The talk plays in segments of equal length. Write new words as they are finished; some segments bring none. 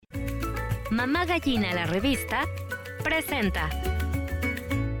Mamá Gallina, la revista, presenta.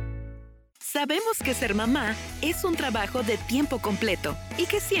 Sabemos que ser mamá es un trabajo de tiempo completo y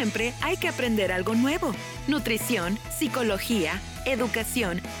que siempre hay que aprender algo nuevo. Nutrición, psicología,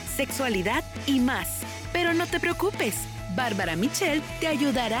 educación, sexualidad y más. Pero no te preocupes, Bárbara Michel te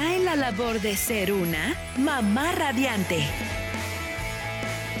ayudará en la labor de ser una mamá radiante.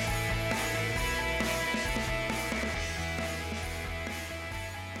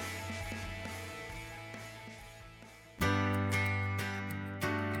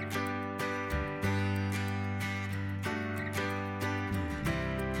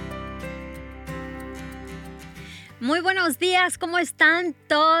 Muy buenos días, ¿cómo están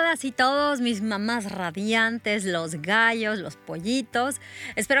todas y todos mis mamás radiantes, los gallos, los pollitos?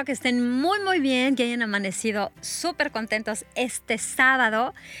 Espero que estén muy bien, que hayan amanecido súper contentos este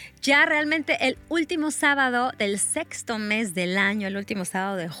sábado. Ya realmente el último sábado del sexto mes del año, el último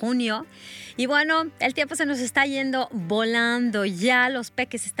sábado de junio. Y bueno, el tiempo se nos está yendo volando. Ya los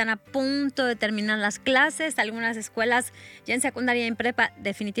peques están a punto de terminar las clases. Algunas escuelas ya en secundaria y en prepa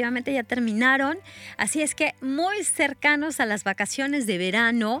definitivamente ya terminaron. Así es que muy cercanos a las vacaciones de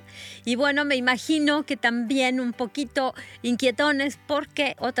verano. Y bueno, me imagino que también un poquito inquietones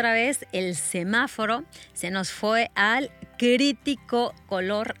porque otra vez el semáforo se nos fue al crítico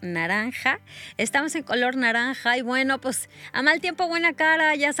color naranja. Estamos en color naranja y bueno, pues a mal tiempo buena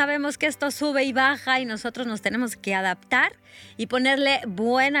cara, ya sabemos que esto sube y baja y nosotros nos tenemos que adaptar y ponerle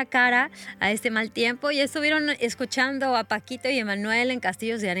buena cara a este mal tiempo. Y estuvieron escuchando a Paquito y Emanuel en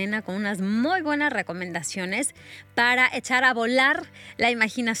Castillos de Arena con unas muy buenas recomendaciones para echar a volar la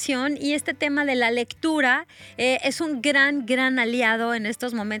imaginación, y este tema de la lectura es un gran aliado en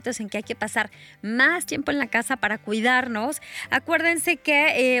estos momentos en que hay que pasar más tiempo en la casa para cuidarnos. Acuérdense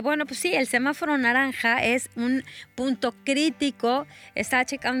que, bueno, pues sí, el semáforo naranja es un punto crítico. Estaba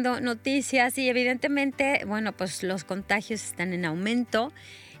checando noticias y evidentemente, bueno, pues los contagios están en aumento.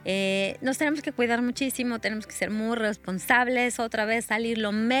 Nos tenemos que cuidar muchísimo, tenemos que ser muy responsables, otra vez salir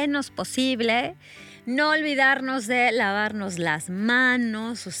lo menos posible, no olvidarnos de lavarnos las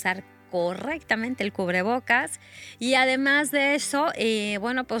manos, usar correctamente el cubrebocas y además de eso,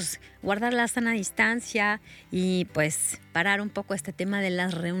 bueno, pues guardar la sana distancia y pues parar un poco este tema de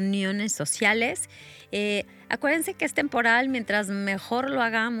las reuniones sociales. Acuérdense que es temporal, mientras mejor lo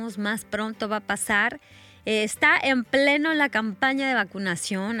hagamos, más pronto va a pasar. Está en pleno la campaña de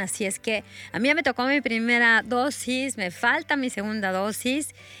vacunación, así es que a mí ya me tocó mi primera dosis, me falta mi segunda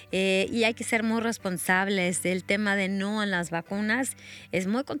dosis y hay que ser muy responsables. El tema de no a las vacunas es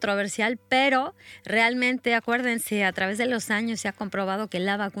muy controversial, pero realmente acuérdense, a través de los años se ha comprobado que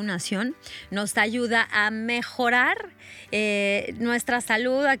la vacunación nos ayuda a mejorar nuestra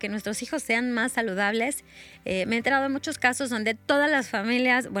salud, a que nuestros hijos sean más saludables. Me he enterado de muchos casos donde todas las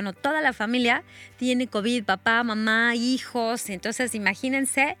familias, bueno, toda la familia tiene COVID, papá, mamá, hijos. Entonces,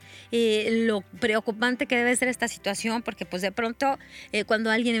 imagínense lo preocupante que debe ser esta situación, porque pues de pronto cuando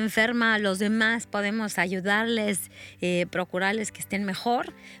alguien enferma, a los demás podemos ayudarles, procurarles que estén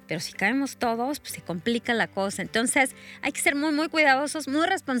mejor, pero si caemos todos, pues se complica la cosa. Entonces, hay que ser muy cuidadosos, muy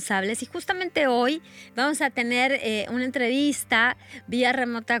responsables, y justamente hoy vamos a tener una entrevista vía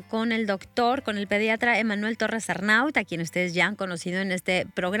remota con el doctor, con el pediatra Emanuel Torres Arnaut, a quien ustedes ya han conocido en este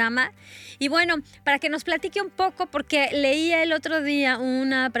programa. Y bueno, para que nos platique un poco, porque leía el otro día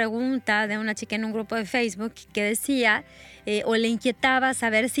una pregunta de una chica en un grupo de Facebook que decía o le inquietaba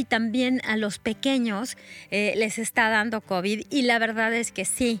saber si también a los pequeños les está dando COVID, y la verdad es que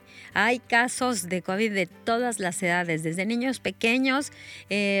sí, hay casos de COVID de todas las edades, desde niños pequeños,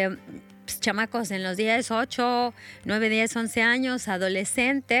 chamacos en los 10, 8, 9, 10, 11 años,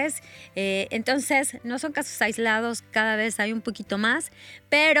 adolescentes. Entonces, no son casos aislados, cada vez hay un poquito más,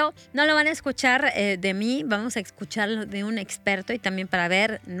 pero no lo van a escuchar de mí, vamos a escucharlo de un experto y también para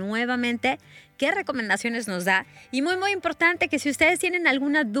ver nuevamente qué recomendaciones nos da. Y muy importante que si ustedes tienen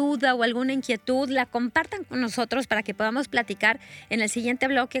alguna duda o alguna inquietud, la compartan con nosotros para que podamos platicar en el siguiente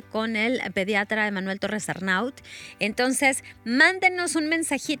bloque con el pediatra Emanuel Torres Arnaut. Entonces, mándenos un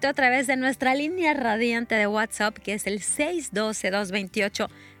mensajito a través de nuestra línea radiante de WhatsApp, que es el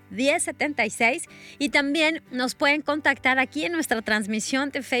 612-228-1076, y también nos pueden contactar aquí en nuestra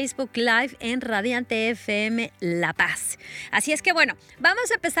transmisión de Facebook Live en Radiante FM La Paz. Así es que bueno, vamos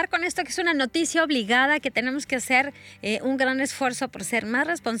a empezar con esto, que es una noticia obligada, que tenemos que hacer un gran esfuerzo por ser más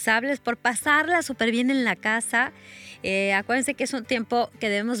responsables, por pasarla súper bien en la casa. Acuérdense que es un tiempo que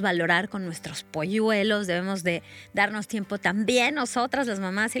debemos valorar con nuestros polluelos, debemos de darnos tiempo también nosotras, las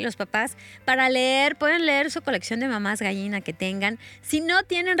mamás y los papás, para leer. Pueden leer su colección de mamás gallina que tengan. Si no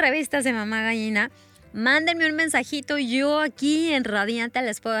tienen revistas de mamá gallina, Mándenme un mensajito. Yo aquí en Radiante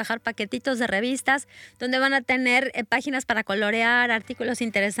les puedo dejar paquetitos de revistas donde van a tener páginas para colorear, artículos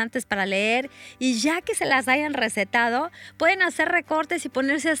interesantes para leer. Y ya que se las hayan recetado, pueden hacer recortes y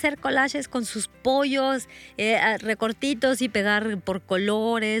ponerse a hacer collages con sus pollos, recortitos y pegar por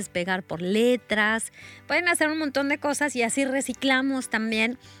colores, pegar por letras. Pueden hacer un montón de cosas y así reciclamos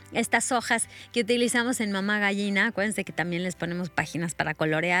también estas hojas que utilizamos en Mamá Gallina. Acuérdense que también les ponemos páginas para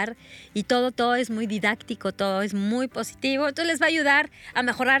colorear y todo es muy didáctico, todo es muy positivo. Entonces les va a ayudar a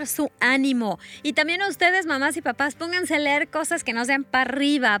mejorar su ánimo. Y también a ustedes, mamás y papás, pónganse a leer cosas que no sean para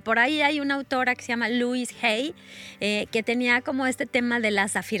arriba. Por ahí hay una autora que se llama Louise Hay, que tenía como este tema de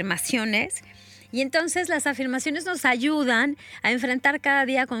las afirmaciones. Y entonces las afirmaciones nos ayudan a enfrentar cada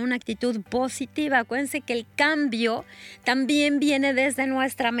día con una actitud positiva. Acuérdense que el cambio también viene desde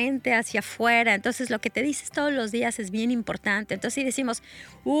nuestra mente hacia afuera. Entonces lo que te dices todos los días es bien importante. Entonces si decimos,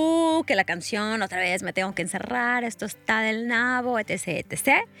 que la canción otra vez me tengo que encerrar, esto está del nabo, etc.,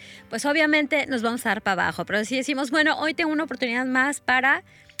 etc., pues obviamente nos vamos a dar para abajo. Pero si decimos, bueno, hoy tengo una oportunidad más para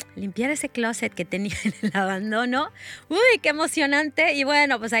limpiar ese closet que tenía en el abandono. ¡Qué emocionante! Y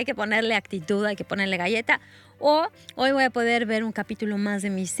bueno, pues hay que ponerle actitud, hay que ponerle galleta. O hoy voy a poder ver un capítulo más de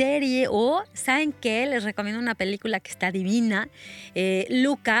mi serie. O, ¿saben qué? Les recomiendo una película que está divina,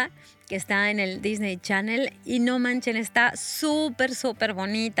 Luca, que está en el Disney Channel. Y no manchen, está súper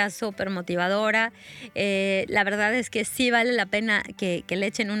bonita, súper motivadora. La verdad es que sí vale la pena que le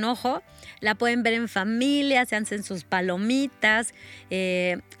echen un ojo. La pueden ver en familia, se hacen sus palomitas.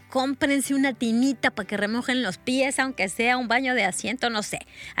 Cómprense una tinita para que remojen los pies, aunque sea un baño de asiento, no sé.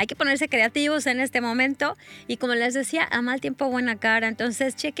 Hay que ponerse creativos en este momento. Y como les decía, a mal tiempo, buena cara.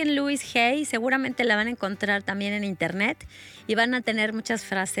 Entonces, chequen Louise Hay. Seguramente la van a encontrar también en internet. Y van a tener muchas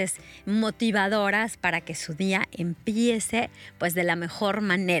frases motivadoras para que su día empiece pues de la mejor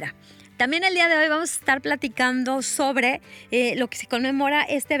manera. También el día de hoy vamos a estar platicando sobre lo que se conmemora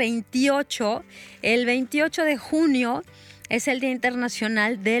este 28. El 28 de junio es el Día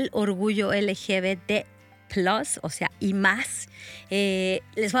Internacional del Orgullo LGBT+, o sea, y más.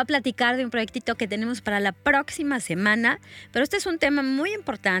 Les voy a platicar de un proyectito que tenemos para la próxima semana, pero este es un tema muy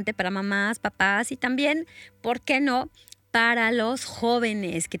importante para mamás, papás y también, ¿por qué no?, para los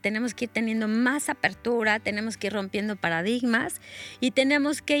jóvenes, que tenemos que ir teniendo más apertura, tenemos que ir rompiendo paradigmas y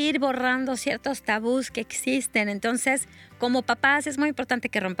tenemos que ir borrando ciertos tabús que existen. Entonces, como papás es muy importante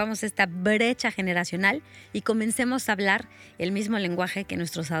que rompamos esta brecha generacional y comencemos a hablar el mismo lenguaje que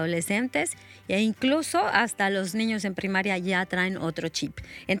nuestros adolescentes e incluso hasta los niños en primaria ya traen otro chip.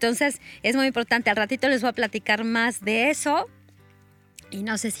 Entonces, es muy importante. Al ratito les voy a platicar más de eso. Y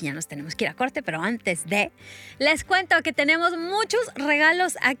no sé si ya nos tenemos que ir a corte, pero antes les cuento que tenemos muchos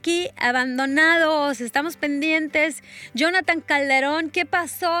regalos aquí abandonados. Estamos pendientes. Jonathan Calderón, ¿qué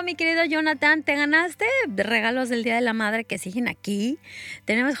pasó, mi querido Jonathan? ¿Te ganaste regalos del Día de la Madre que siguen aquí?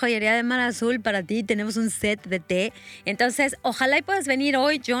 Tenemos joyería de mar azul para ti. Tenemos un set de té. Entonces, ojalá y puedas venir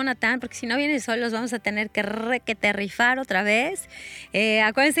hoy, Jonathan, porque si no vienes hoy los vamos a tener que rifar otra vez.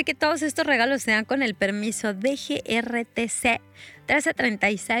 Acuérdense que todos estos regalos se dan con el permiso de GRTC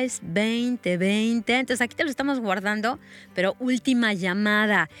 1336-2020. Entonces aquí te lo estamos guardando, pero última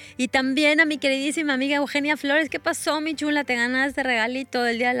llamada. Y también a mi queridísima amiga Eugenia Flores. ¿Qué pasó, mi chula? Te ganaste regalito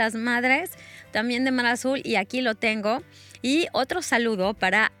del Día de las Madres, también de Mar Azul, y aquí lo tengo. Y otro saludo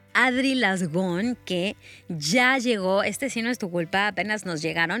para Adri Lasgón, que ya llegó. Este sí no es tu culpa, apenas nos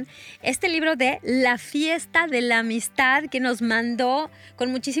llegaron. Este libro de La Fiesta de la Amistad que nos mandó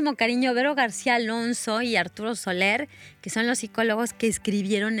con muchísimo cariño Vero García Alonso y Arturo Soler, que son los psicólogos que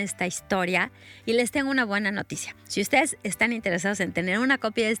escribieron esta historia. Y les tengo una buena noticia. Si ustedes están interesados en tener una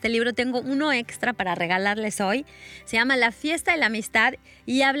copia de este libro, tengo uno extra para regalarles hoy. Se llama La Fiesta de la Amistad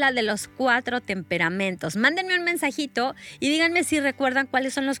y habla de los 4 temperamentos. Mándenme un mensajito y díganme si recuerdan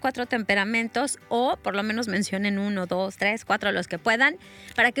cuáles son los 4 temperamentos, o por lo menos mencionen 1, 2, 3, 4, los que puedan,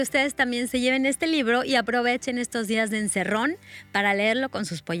 para que ustedes también se lleven este libro y aprovechen estos días de encerrón para leerlo con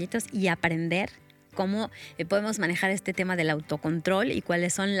sus pollitos y aprender cómo podemos manejar este tema del autocontrol y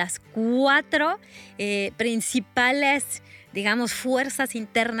cuáles son las 4 principales, digamos, fuerzas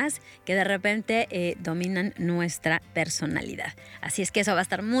internas que de repente dominan nuestra personalidad. Así es que eso va a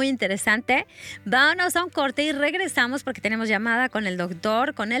estar muy interesante. Vámonos a un corte y regresamos porque tenemos llamada con el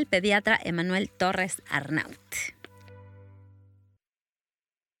doctor, con el pediatra Emanuel Torres Arnaut.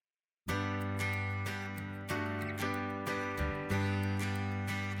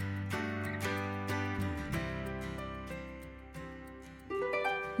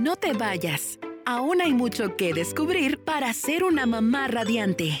 No te vayas. Aún hay mucho que descubrir para ser una mamá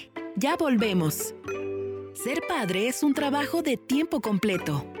radiante. Ya volvemos. Ser padre es un trabajo de tiempo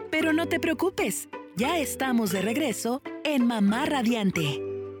completo, pero no te preocupes. Ya estamos de regreso en Mamá Radiante.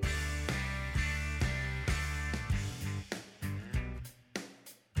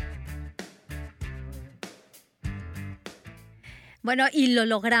 Bueno, y lo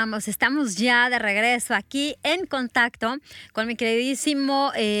logramos. Estamos ya de regreso aquí en contacto con mi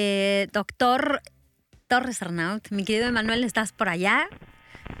queridísimo doctor Torres Arnaut. Mi querido Emanuel, ¿estás por allá?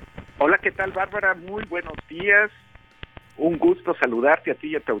 Hola, ¿qué tal, Bárbara? Muy buenos días. Un gusto saludarte a ti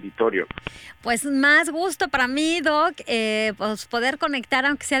y a tu auditorio. Pues más gusto para mí, Doc, pues poder conectar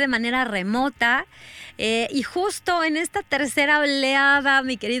aunque sea de manera remota. Y justo en esta tercera oleada,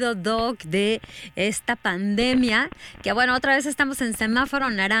 mi querido Doc, de esta pandemia, que bueno, otra vez estamos en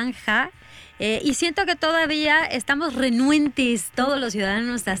semáforo naranja. Y siento que todavía estamos renuentes todos los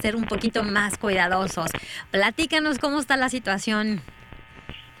ciudadanos a ser un poquito más cuidadosos. Platícanos cómo está la situación.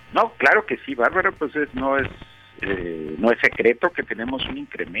 No, claro que sí, Bárbara, pues no es secreto que tenemos un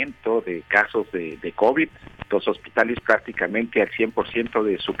incremento de casos de COVID, los hospitales prácticamente al 100%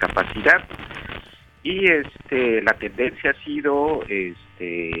 de su capacidad, y la tendencia ha sido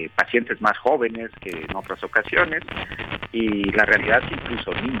pacientes más jóvenes que en otras ocasiones, y la realidad es que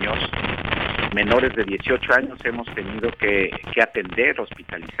incluso niños menores de 18 años hemos tenido que atender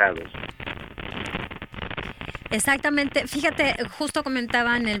hospitalizados. Exactamente. Fíjate, justo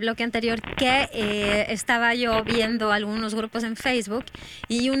comentaba en el bloque anterior que estaba yo viendo algunos grupos en Facebook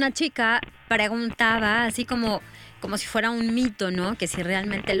y una chica preguntaba así como si fuera un mito, ¿no? Que si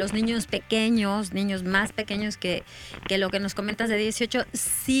realmente los niños pequeños, niños más pequeños que lo que nos comentas de 18,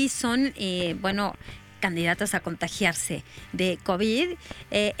 sí son, candidatos a contagiarse de COVID.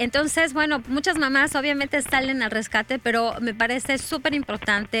 Entonces, bueno, muchas mamás obviamente salen al rescate, pero me parece súper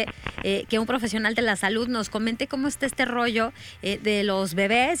importante que un profesional de la salud nos comente cómo está este rollo de los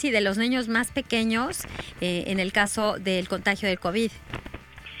bebés y de los niños más pequeños en el caso del contagio del COVID.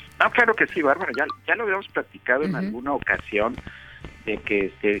 No, claro que sí, Bárbara, ya lo habíamos platicado en alguna ocasión, de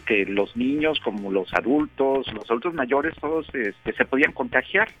que los niños como los adultos mayores, todos se podían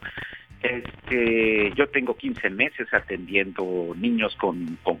contagiar. Yo tengo 15 meses atendiendo niños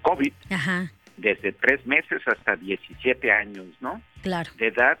con COVID. Ajá. Desde 3 meses hasta 17 años, ¿no? Claro. De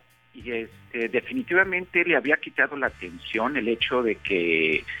edad, y definitivamente le había quitado la atención el hecho de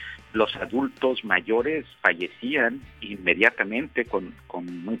que los adultos mayores fallecían inmediatamente con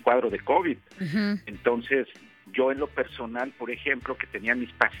un cuadro de COVID. Uh-huh. Entonces, yo en lo personal, por ejemplo, que tenía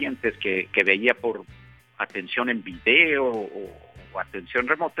mis pacientes que veía por atención en video o atención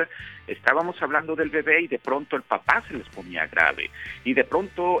remota, estábamos hablando del bebé y de pronto el papá se les ponía grave y de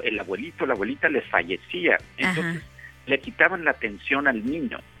pronto el abuelito, la abuelita les fallecía. Entonces, le quitaban la atención al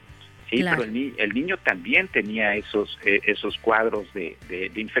niño. Sí, claro. Pero el niño también tenía esos cuadros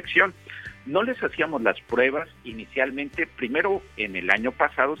de infección. No les hacíamos las pruebas inicialmente. Primero, en el año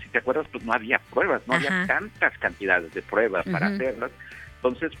pasado, si te acuerdas, pues no había pruebas, no había tantas cantidades de pruebas para hacerlas.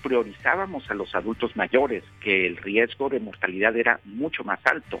 Entonces priorizábamos a los adultos mayores, que el riesgo de mortalidad era mucho más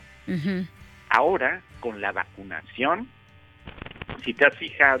alto. Uh-huh. Ahora, con la vacunación, si te has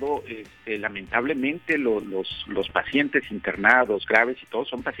fijado, lamentablemente los pacientes internados graves y todos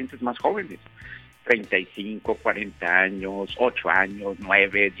son pacientes más jóvenes, 35, 40 años, 8 años,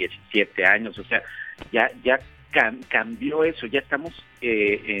 9, 17 años, o sea, ya cambió eso, ya estamos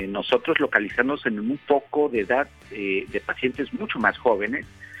nosotros localizándonos en un foco de edad de pacientes mucho más jóvenes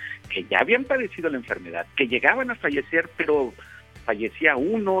que ya habían padecido la enfermedad, que llegaban a fallecer, pero fallecía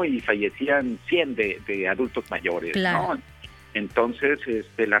uno y fallecían 100 de adultos mayores, claro. ¿No? Entonces,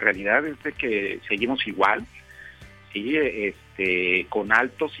 la realidad es de que seguimos igual, sí, con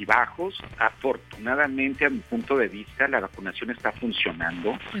altos y bajos. Afortunadamente, a mi punto de vista, la vacunación está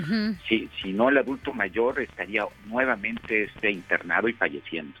funcionando. Uh-huh. Si no, el adulto mayor estaría nuevamente internado y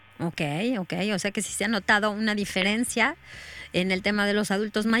falleciendo. Ok. O sea que sí se ha notado una diferencia en el tema de los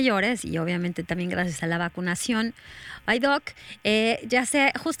adultos mayores y obviamente también gracias a la vacunación. Ay, Doc, ya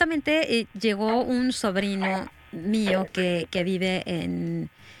sé, justamente llegó un sobrino mío que vive en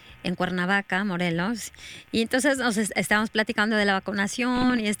Cuernavaca, Morelos, y entonces nos estábamos platicando de la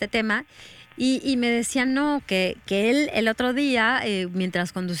vacunación y este tema, y me decían que él el otro día,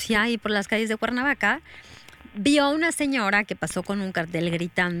 mientras conducía ahí por las calles de Cuernavaca, vio a una señora que pasó con un cartel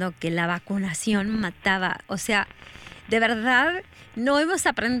gritando que la vacunación mataba. O sea, de verdad, no hemos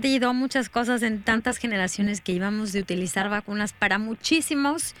aprendido muchas cosas en tantas generaciones que íbamos de utilizar vacunas para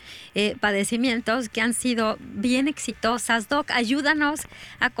muchísimos padecimientos que han sido bien exitosas. Doc, ayúdanos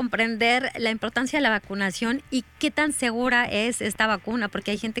a comprender la importancia de la vacunación y qué tan segura es esta vacuna,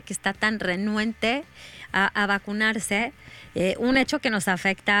 porque hay gente que está tan renuente a vacunarse. Un hecho que nos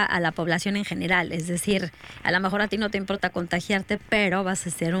afecta a la población en general, es decir, a lo mejor a ti no te importa contagiarte, pero vas a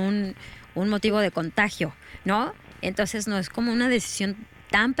ser un un motivo de contagio, ¿no? Entonces no es como una decisión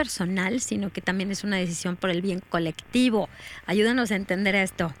tan personal, sino que también es una decisión por el bien colectivo. Ayúdanos a entender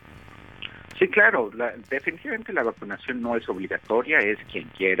esto. Sí, claro, definitivamente la vacunación no es obligatoria, es quien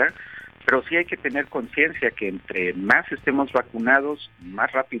quiera, pero sí hay que tener conciencia que entre más estemos vacunados,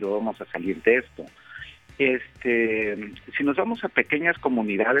 más rápido vamos a salir de esto. Si nos vamos a pequeñas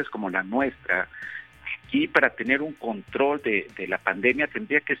comunidades como la nuestra, aquí para tener un control de la pandemia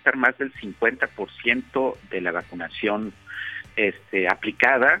tendría que estar más del 50% de la vacunación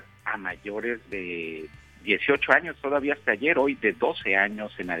aplicada a mayores de 18 años, todavía hasta ayer. Hoy de 12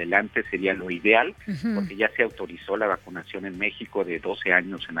 años en adelante sería lo ideal, porque ya se autorizó la vacunación en México de 12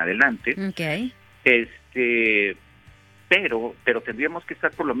 años en adelante. Okay. Pero tendríamos que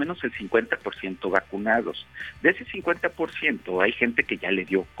estar por lo menos el 50% vacunados. De ese 50% hay gente que ya le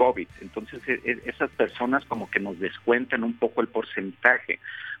dio COVID, entonces esas personas como que nos descuentan un poco el porcentaje.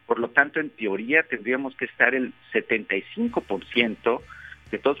 Por lo tanto, en teoría tendríamos que estar el 75%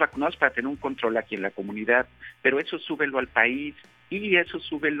 de todos vacunados para tener un control aquí en la comunidad, pero eso súbelo al país y eso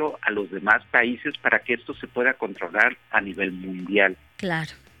súbelo a los demás países para que esto se pueda controlar a nivel mundial.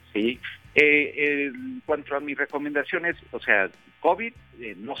 Claro. Sí. En cuanto a mis recomendaciones, o sea, COVID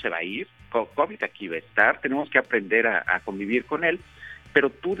no se va a ir, COVID aquí va a estar, tenemos que aprender a convivir con él, pero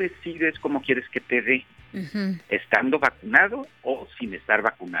tú decides cómo quieres que te dé, estando vacunado o sin estar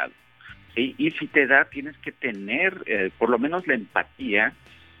vacunado. ¿Sí? Y si te da, tienes que tener por lo menos la empatía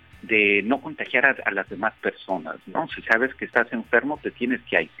de no contagiar a las demás personas, ¿no? Si sabes que estás enfermo, te tienes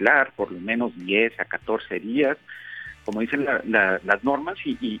que aislar por lo menos 10 a 14 días, como dicen las normas,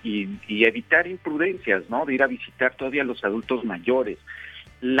 y evitar imprudencias, ¿no? De ir a visitar todavía a los adultos mayores.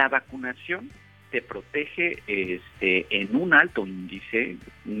 La vacunación te protege en un alto índice,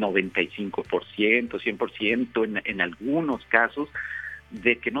 95%, 100%, en algunos casos,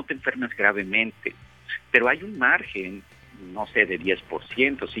 de que no te enfermes gravemente. Pero hay un margen, no sé, de 10%,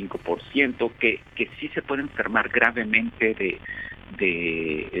 5%, que sí se puede enfermar gravemente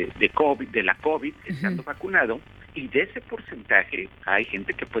de COVID, de la COVID, estando vacunado, y de ese porcentaje hay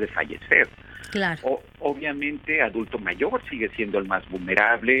gente que puede fallecer. Claro. Obviamente, adulto mayor sigue siendo el más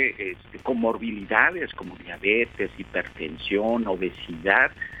vulnerable, comorbilidades como diabetes, hipertensión,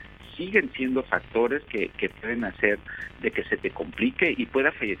 obesidad, siguen siendo factores que pueden hacer de que se te complique y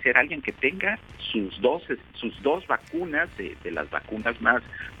pueda fallecer alguien que tenga sus dos vacunas, de las vacunas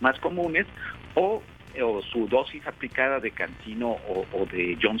más comunes, o su dosis aplicada de CanSino o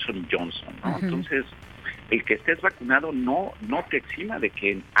de Johnson & Johnson, ¿no? Entonces, el que estés vacunado no te exima de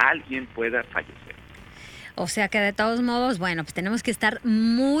que alguien pueda fallecer. O sea que de todos modos, bueno, pues tenemos que estar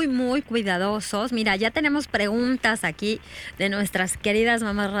muy, muy cuidadosos. Mira, ya tenemos preguntas aquí de nuestras queridas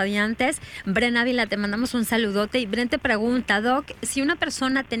mamás radiantes. Bren Ávila, te mandamos un saludote. Y Bren te pregunta, Doc, si una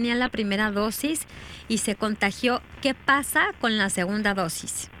persona tenía la primera dosis y se contagió, ¿qué pasa con la segunda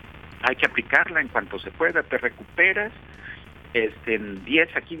dosis? Hay que aplicarla en cuanto se pueda, te recuperas en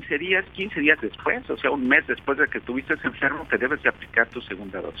 10 a 15 días después, o sea, un mes después de que estuviste enfermo, te debes de aplicar tu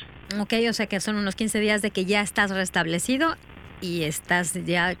segunda dosis. Ok, o sea que son unos 15 días de que ya estás restablecido y estás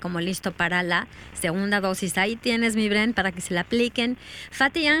ya como listo para la segunda dosis. Ahí tienes, mi Bren, para que se la apliquen.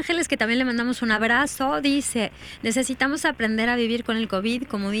 Fati Ángeles, que también le mandamos un abrazo, dice, necesitamos aprender a vivir con el COVID,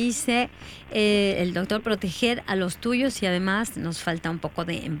 como dice el doctor, proteger a los tuyos y además nos falta un poco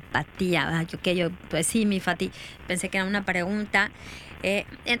de empatía. Pues sí, mi Fati, pensé que era una pregunta.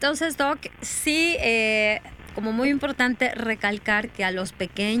 Entonces, Doc, sí, como muy importante recalcar que a los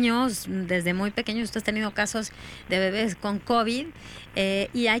pequeños, desde muy pequeños, tú has tenido casos de bebés con COVID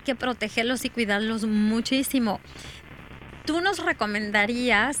y hay que protegerlos y cuidarlos muchísimo. ¿Tú nos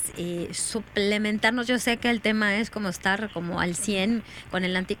recomendarías suplementarnos? Yo sé que el tema es como estar como al 100 con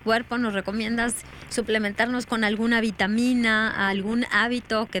el anticuerpo. ¿Nos recomiendas suplementarnos con alguna vitamina, algún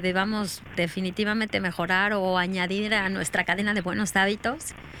hábito que debamos definitivamente mejorar o añadir a nuestra cadena de buenos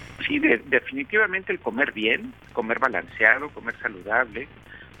hábitos? Sí, definitivamente el comer bien, comer balanceado, comer saludable,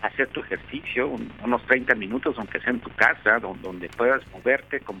 hacer tu ejercicio, unos 30 minutos, aunque sea en tu casa, donde puedas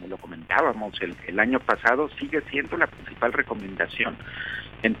moverte, como lo comentábamos el año pasado, sigue siendo la principal recomendación.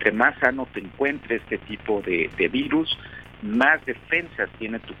 Entre más sano te encuentres este tipo de virus, más defensas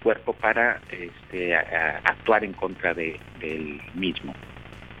tiene tu cuerpo para actuar en contra del mismo.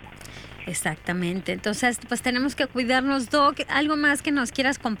 Exactamente, entonces pues tenemos que cuidarnos, Doc. ¿Algo más que nos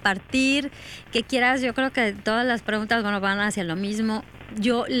quieras compartir, que quieras? Yo creo que todas las preguntas van hacia lo mismo.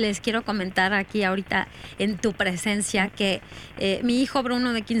 Yo les quiero comentar aquí ahorita en tu presencia que mi hijo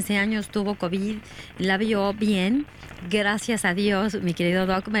Bruno de 15 años tuvo COVID, la vio bien, gracias a Dios, mi querido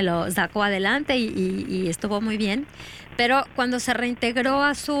Doc me lo sacó adelante y estuvo muy bien. pero cuando se reintegró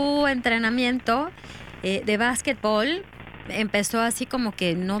a su entrenamiento de básquetbol, empezó así como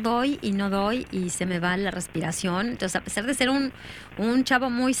que no doy y se me va la respiración. Entonces, a pesar de ser un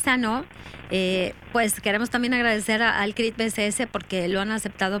chavo muy sano, pues queremos también agradecer al CRIT BCS porque lo han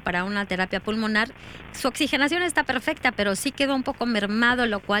aceptado para una terapia pulmonar. Su oxigenación está perfecta, pero sí quedó un poco mermado,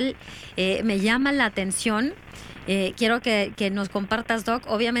 lo cual me llama la atención. Quiero que nos compartas, Doc.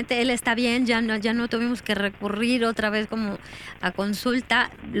 Obviamente él está bien, ya no tuvimos que recurrir otra vez como a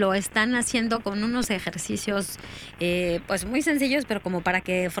consulta. Lo están haciendo con unos ejercicios pues muy sencillos, pero como para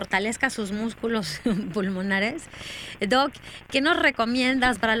que fortalezca sus músculos pulmonares. Doc, ¿qué nos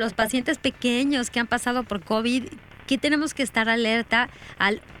recomiendas para los pacientes pequeños que han pasado por COVID? ¿Qué tenemos que estar alerta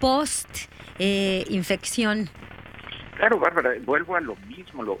al post-infección? Claro, Bárbara, vuelvo a lo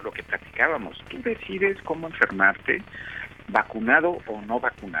mismo, lo que platicábamos. Tú decides cómo enfermarte, vacunado o no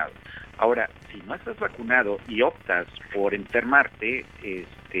vacunado. Ahora, si no estás vacunado y optas por enfermarte,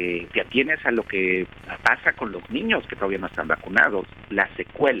 te atienes a lo que pasa con los niños que todavía no están vacunados, las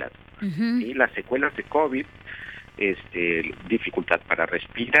secuelas. Uh-huh. ¿Sí? Las secuelas de COVID, dificultad para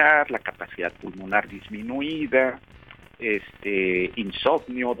respirar, la capacidad pulmonar disminuida,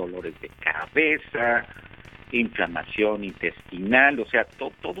 insomnio, dolores de cabeza, inflamación intestinal, o sea,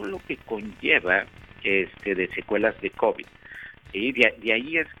 todo lo que conlleva de secuelas de COVID. Y de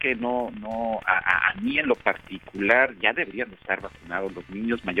ahí es que a mí en lo particular ya deberían estar vacunados los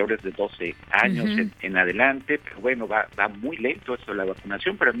niños mayores de 12 años uh-huh. en adelante, pero bueno, va muy lento esto de la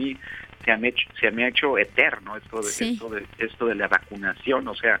vacunación, pero a mí se me ha hecho eterno esto de la vacunación.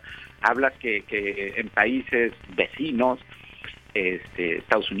 O sea, hablas que en países vecinos,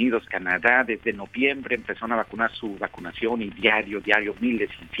 Estados Unidos, Canadá, desde noviembre empezaron a vacunar su vacunación y diario diarios, miles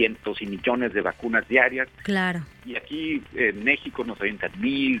y cientos y millones de vacunas diarias. Claro. Y aquí en México nos avientan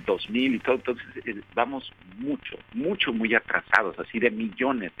 1,000, 2,000 y todo, entonces vamos muy atrasados, así de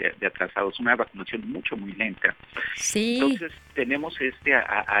millones de atrasados, una vacunación muy lenta. Sí. Entonces tenemos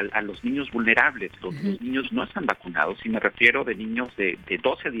a los niños vulnerables, los niños no están vacunados, y me refiero de niños de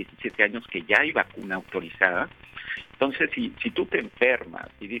 12 a 17 años que ya hay vacuna autorizada. Entonces, si tú te enfermas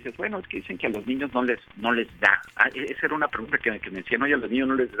y dices, bueno, es que dicen que a los niños no les da. Esa era una pregunta que me decían, oye, a los niños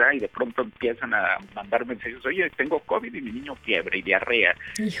no les da, y de pronto empiezan a mandar mensajes, oye, tengo COVID y mi niño fiebre y diarrea.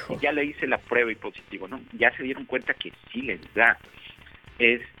 Hijo. Y ya le hice la prueba y positivo, ¿no? Ya se dieron cuenta que sí les da.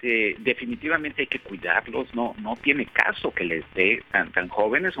 Definitivamente hay que cuidarlos, no tiene caso que les dé tan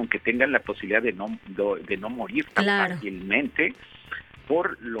jóvenes, aunque tengan la posibilidad de no morir tan fácilmente.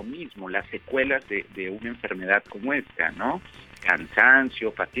 Por lo mismo, las secuelas de una enfermedad como esta, ¿no?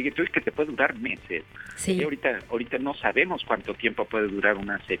 Cansancio, fatiga, y que te puede durar meses. Sí. Y ahorita no sabemos cuánto tiempo puede durar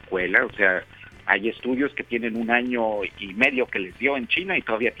una secuela. O sea, hay estudios que tienen 1 año y medio que les dio en China y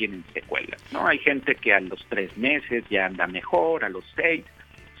todavía tienen secuelas, ¿no? Hay gente que a los 3 meses ya anda mejor, a los 6.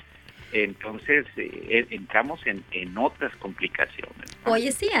 Entonces entramos en otras complicaciones, ¿no?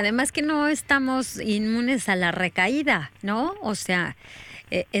 Oye, sí, además que no estamos inmunes a la recaída, ¿no? O sea,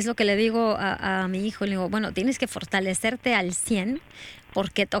 es lo que le digo a mi hijo, le digo, bueno, tienes que fortalecerte al 100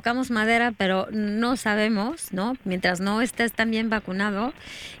 porque tocamos madera, pero no sabemos, ¿no? Mientras no estés tan bien vacunado,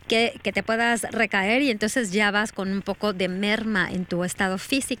 que te puedas recaer, y entonces ya vas con un poco de merma en tu estado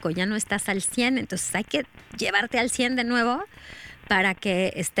físico, ya no estás al 100, entonces hay que llevarte al 100 de nuevo para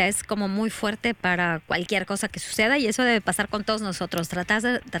que estés como muy fuerte para cualquier cosa que suceda, y eso debe pasar con todos nosotros, tratar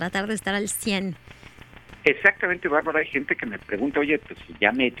de estar al 100. Exactamente, Bárbara. Hay gente que me pregunta, oye, pues si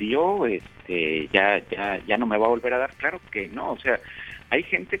ya me dio, ya no me va a volver a dar. Claro que no, o sea, hay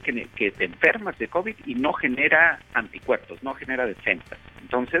gente que te enfermas de COVID y no genera anticuerpos, no genera defensas.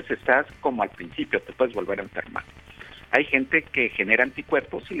 Entonces estás como al principio, te puedes volver a enfermar. Hay gente que genera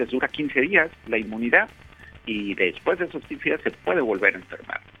anticuerpos y les dura 15 días la inmunidad, y después de esos 15 días se puede volver a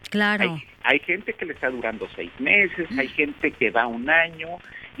enfermar. Claro. Hay gente que le está durando 6 meses, hay gente que va 1 año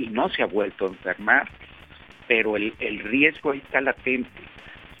y no se ha vuelto a enfermar, pero el riesgo ahí está latente,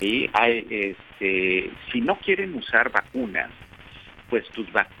 ¿sí? Si no quieren usar vacunas, pues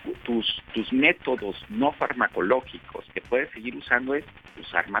tus métodos no farmacológicos que puedes seguir usando es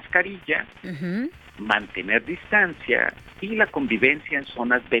usar mascarilla, uh-huh. mantener distancia y la convivencia en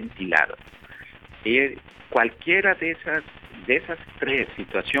zonas ventiladas. Cualquiera de esas 3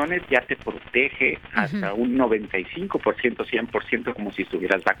 situaciones ya te protege hasta un 95%, 100%, como si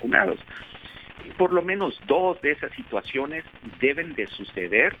estuvieras vacunados. Y por lo menos 2 de esas situaciones deben de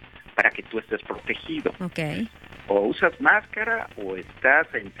suceder para que tú estés protegido. Okay. o usas máscara, o estás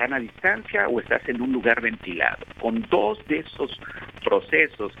en sana distancia, o estás en un lugar ventilado. Con dos de esos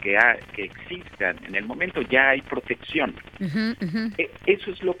procesos que existan en el momento ya hay protección.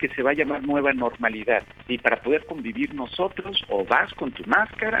 Eso es lo que se va a llamar nueva normalidad. Y para poder convivir nosotros, o vas con tu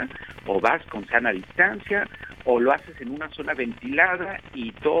máscara, o vas con sana distancia, o lo haces en una zona ventilada,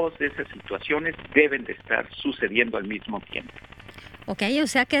 y dos de esas situaciones deben de estar sucediendo al mismo tiempo. Ok, o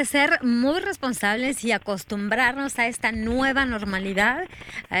sea que ser muy responsables y acostumbrarnos a esta nueva normalidad,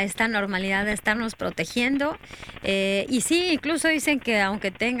 a esta normalidad de estarnos protegiendo. Y sí, incluso dicen que aunque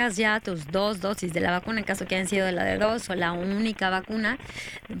tengas ya tus 2 dosis de la vacuna, en caso que hayan sido la de 2 o la única vacuna,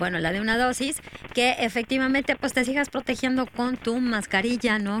 bueno, la de una dosis, que efectivamente pues te sigas protegiendo con tu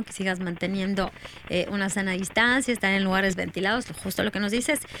mascarilla, ¿no? Que sigas manteniendo una sana distancia, estar en lugares ventilados, justo lo que nos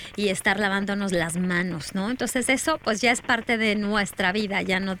dices, y estar lavándonos las manos, ¿no? Entonces eso pues ya es parte de nuestra vida,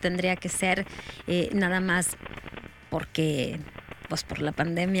 ya no tendría que ser nada más porque pues por la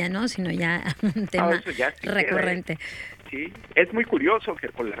pandemia, ¿no? Sino ya un tema recurrente. Sí, es muy curioso que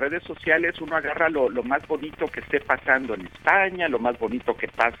con las redes sociales uno agarra lo más bonito que esté pasando en España, lo más bonito que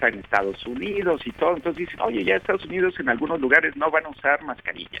pasa en Estados Unidos y todo. Entonces dicen, oye, ya Estados Unidos en algunos lugares no van a usar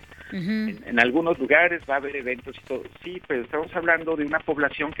mascarilla. En algunos lugares va a haber eventos y todo. Sí, pero estamos hablando de una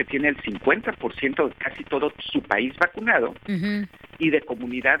población que tiene el 50% de casi todo su país vacunado y de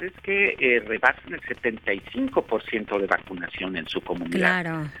comunidades que rebasan el 75% de vacunación en su comunidad.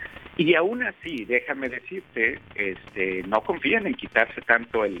 Claro. Y aún así, déjame decirte, no confían en quitarse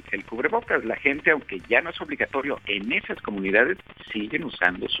tanto el cubrebocas. La gente, aunque ya no es obligatorio en esas comunidades, siguen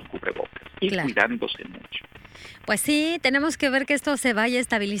usando su cubrebocas y cuidándose mucho. Pues sí, tenemos que ver que esto se vaya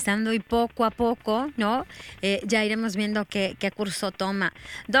estabilizando y poco a poco, ¿no? Ya iremos viendo qué curso toma.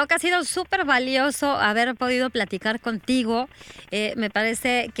 Doc, ha sido súper valioso haber podido platicar contigo. Me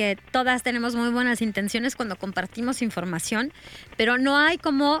parece que todas tenemos muy buenas intenciones cuando compartimos información, pero no hay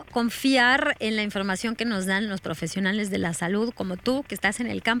como confiar en la información que nos dan los profesionales de la salud, como tú, que estás en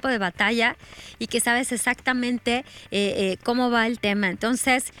el campo de batalla y que sabes exactamente cómo va el tema.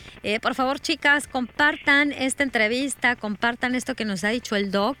 Entonces, por favor, chicas, compartan esta entrevista, compartan esto que nos ha dicho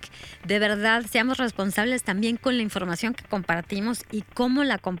el doc. De verdad, seamos responsables también con la información que compartimos y cómo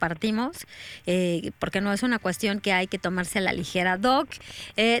la compartimos, porque no es una cuestión que hay que tomarse a la ligera. Doc,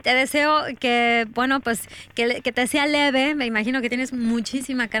 te deseo que, bueno, pues que te sea leve. Me imagino que tienes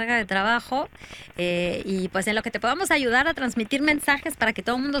muchísima carga de trabajo y pues en lo que te podamos ayudar a transmitir mensajes para que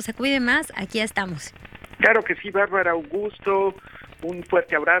todo el mundo se cuide más, aquí estamos. Claro que sí, Bárbara, un gusto. Un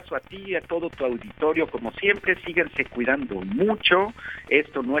fuerte abrazo a ti, a todo tu auditorio. Como siempre, síganse cuidando mucho.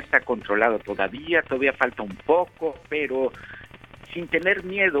 Esto no está controlado todavía falta un poco, pero sin tener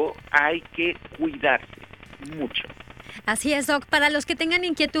miedo hay que cuidarse mucho. Así es, Doc. Para los que tengan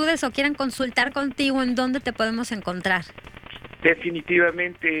inquietudes o quieran consultar contigo, ¿en dónde te podemos encontrar?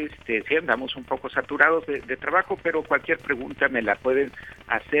 Definitivamente, sí andamos un poco saturados de trabajo, pero cualquier pregunta me la pueden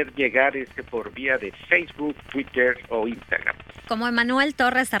hacer llegar por vía de Facebook, Twitter o Instagram. Como Emanuel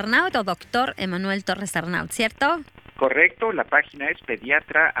Torres Arnaut o Doctor Emanuel Torres Arnaut, ¿cierto? Correcto, la página es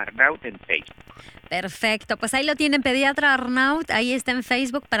Pediatra Arnaut en Facebook. Perfecto, pues ahí lo tienen, Pediatra Arnaut, ahí está en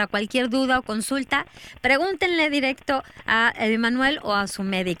Facebook para cualquier duda o consulta. Pregúntenle directo a Emanuel o a su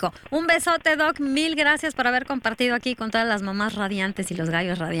médico. Un besote, Doc, mil gracias por haber compartido aquí con todas las mamás radiantes y los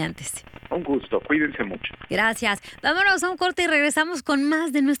gallos radiantes. Un gusto, cuídense mucho. Gracias. Vámonos a un corte y regresamos con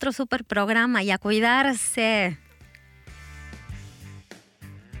más de nuestro super programa y a cuidarse.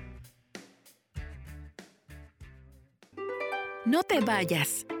 No te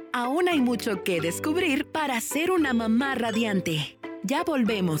vayas. Aún hay mucho que descubrir para ser una mamá radiante. Ya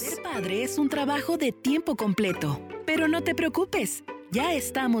volvemos. Ser padre es un trabajo de tiempo completo. Pero no te preocupes. Ya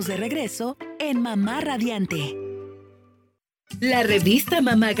estamos de regreso en Mamá Radiante. La revista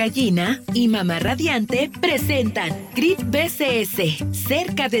Mamá Gallina y Mamá Radiante presentan GRIT BCS,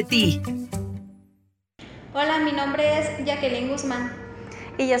 cerca de ti. Hola, mi nombre es Jacqueline Guzmán.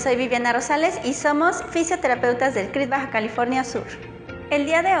 Y yo soy Viviana Rosales y somos fisioterapeutas del CRIT Baja California Sur. El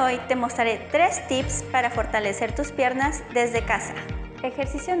día de hoy te mostraré 3 tips para fortalecer tus piernas desde casa.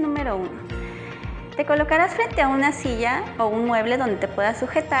 Ejercicio número 1. Te colocarás frente a una silla o un mueble donde te puedas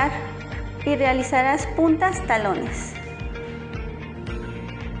sujetar y realizarás puntas talones.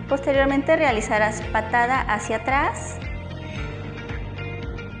 Posteriormente realizarás patada hacia atrás,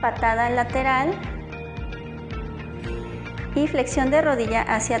 patada lateral y flexión de rodilla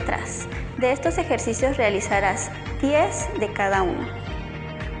hacia atrás. De estos ejercicios realizarás 10 de cada uno.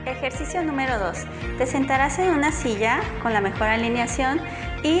 Ejercicio número 2. Te sentarás en una silla con la mejor alineación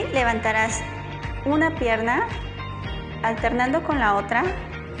y levantarás una pierna alternando con la otra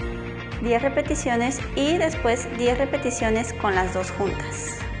 10 repeticiones y después 10 repeticiones con las dos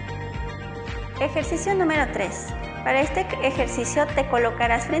juntas. Ejercicio número 3. Para este ejercicio te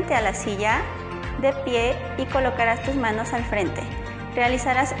colocarás frente a la silla, de pie, y colocarás tus manos al frente.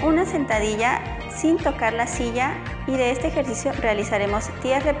 Realizarás una sentadilla sin tocar la silla y de este ejercicio realizaremos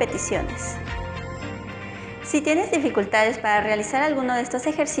 10 repeticiones. Si tienes dificultades para realizar alguno de estos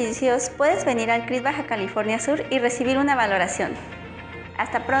ejercicios, puedes venir al CRIT Baja California Sur y recibir una valoración.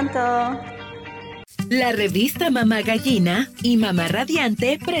 ¡Hasta pronto! La revista Mamá Gallina y Mamá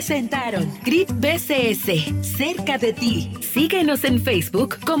Radiante presentaron CRIT BCS, cerca de ti. Síguenos en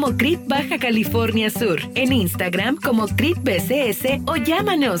Facebook como CRIT Baja California Sur, en Instagram como CRIT BCS o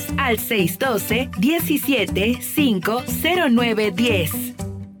llámanos al 612-17-50910.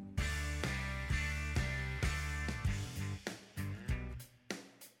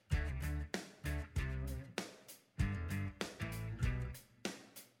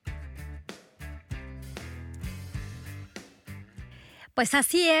 Pues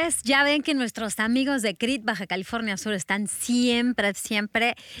así es, ya ven que nuestros amigos de CRIT Baja California Sur están siempre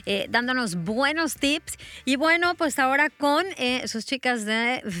dándonos buenos tips. Y bueno, pues ahora con sus chicas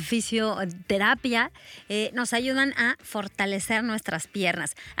de fisioterapia nos ayudan a fortalecer nuestras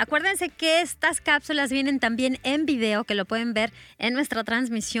piernas. Acuérdense que estas cápsulas vienen también en video, que lo pueden ver en nuestra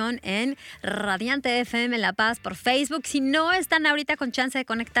transmisión en Radiante FM La Paz por Facebook. Si no están ahorita con chance de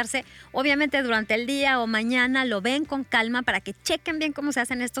conectarse, obviamente durante el día o mañana lo ven con calma para que chequen bien cómo se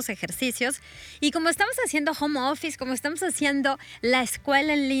hacen estos ejercicios. Y como estamos haciendo home office, como estamos haciendo la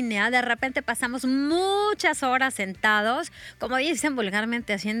escuela en línea, de repente pasamos muchas horas sentados, como dicen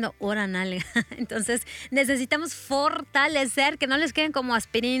vulgarmente, haciendo hora nalga. Entonces necesitamos fortalecer, que no les queden como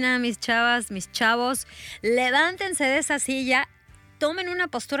aspirina, mis chavas, mis chavos. Levántense de esa silla, tomen una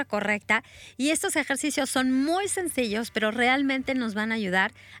postura correcta, y estos ejercicios son muy sencillos, pero realmente nos van a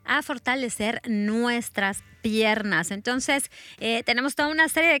ayudar a fortalecer nuestras piernas. Entonces, tenemos toda una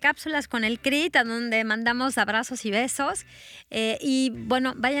serie de cápsulas con el CRIT, a donde mandamos abrazos y besos. Y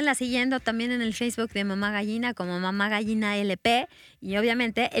bueno, váyanla siguiendo también en el Facebook de Mamá Gallina como Mamá Gallina LP, y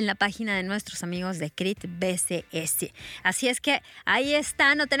obviamente en la página de nuestros amigos de CRIT BCS. Así es que ahí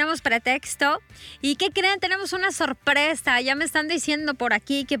está, no tenemos pretexto. ¿Y qué creen? Tenemos una sorpresa. Ya me están diciendo por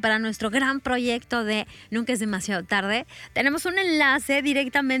aquí que para nuestro gran proyecto de Nunca es demasiado tarde, tenemos un enlace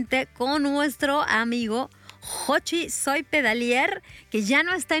directamente con nuestro amigo Jochi Soy Pedalier, que ya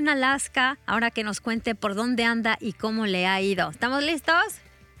no está en Alaska, ahora que nos cuente por dónde anda y cómo le ha ido. ¿Estamos listos?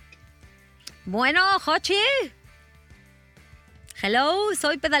 Bueno, Jochi. Hello,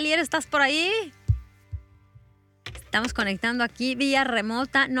 Soy Pedalier, ¿estás por ahí? Estamos conectando aquí vía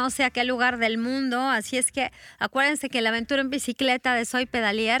remota, no sé a qué lugar del mundo, así es que acuérdense que la aventura en bicicleta de Soy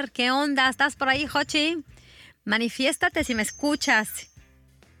Pedalier. ¿Qué onda? ¿Estás por ahí, Jochi? Manifiéstate si me escuchas.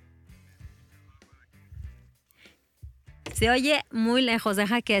 Se oye muy lejos,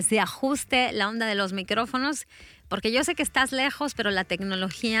 deja que se ajuste la onda de los micrófonos, porque yo sé que estás lejos, pero la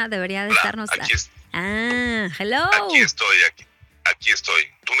tecnología debería de estarnos... Hello. Aquí estoy.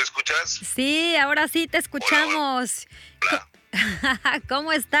 ¿Tú me escuchas? Sí, ahora sí te escuchamos. Hola.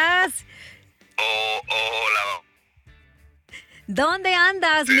 ¿Cómo estás? Hola. ¿Dónde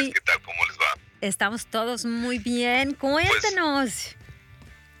andas? ¿Qué tal? ¿Cómo les va? Estamos todos muy bien. Cuéntanos.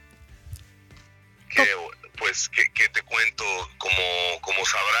 ¿Qué te cuento? Como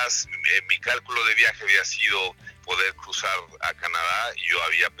sabrás, mi cálculo de viaje había sido poder cruzar a Canadá, y yo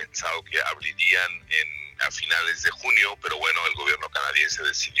había pensado que abrirían a finales de junio, pero bueno, el gobierno canadiense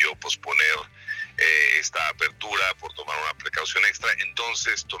decidió posponer esta apertura por tomar una precaución extra.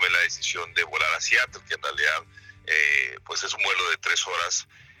 Entonces tomé la decisión de volar a Seattle, que en realidad pues es un vuelo de 3 horas,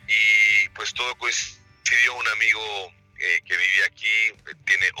 y pues todo coincidió. Un amigo que vive aquí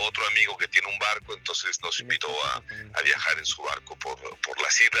tiene otro amigo que tiene un barco, entonces nos invitó a viajar en su barco por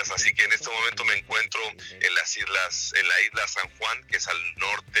las islas. Así que en este momento me encuentro en las islas, en la isla San Juan, que es al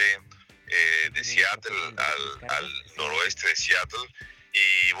norte de Seattle, al noroeste de Seattle.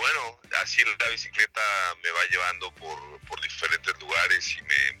 Y bueno, así la bicicleta me va llevando por diferentes lugares y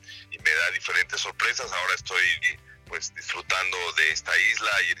me da diferentes sorpresas. Ahora estoy pues disfrutando de esta isla.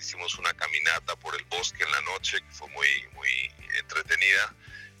 Ayer hicimos una caminata por el bosque en la noche, que fue muy entretenida.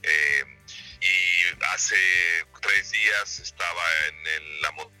 Y hace 3 días estaba en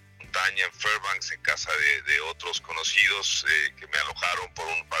la montaña en Fairbanks, en casa de otros conocidos que me alojaron por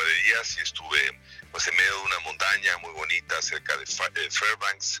un par de días, y estuve pues en medio de una montaña muy bonita cerca de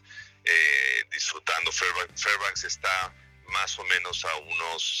Fairbanks, disfrutando. Fairbanks está más o menos a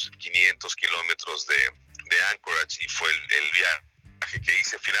unos 500 kilómetros de Anchorage, y fue el viaje que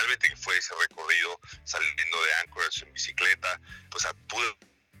hice finalmente, que fue ese recorrido saliendo de Anchorage en bicicleta. Pues pude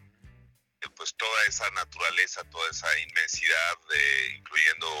pues toda esa naturaleza, toda esa inmensidad,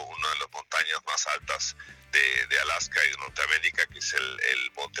 incluyendo una de las montañas más altas de Alaska y de Norteamérica, que es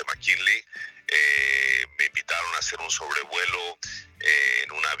el monte McKinley. Me invitaron a hacer un sobrevuelo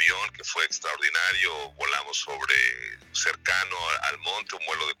en un avión que fue extraordinario. Volamos cercano al monte, un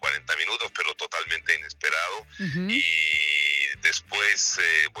vuelo de 40 minutos, pero totalmente inesperado. Uh-huh. Y después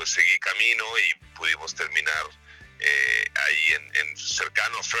pues seguí camino y pudimos terminar ahí en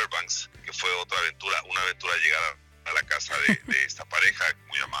cercano a Fairbanks, que fue otra aventura, una aventura llegar a la casa de esta pareja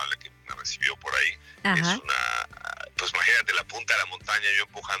muy amable que me recibió por ahí. Ajá. Pues imagínate, la punta de la montaña, yo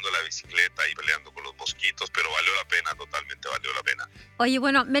empujando la bicicleta y peleando con los mosquitos, pero valió la pena, totalmente valió la pena. Oye,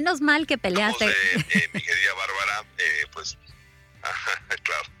 bueno, menos mal que peleaste. Mi querida Bárbara, pues,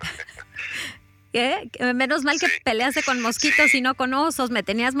 claro. ¿Qué? Menos mal que peleaste con mosquitos y no con osos. Me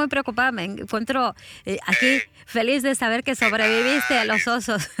tenías muy preocupada. Me encuentro aquí feliz de saber que sobreviviste a los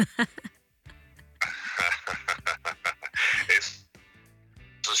osos. Eso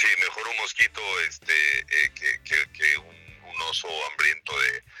sí, mejor un mosquito que un oso hambriento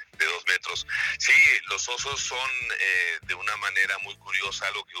de 2 metros. Sí, los osos son de una manera muy curiosa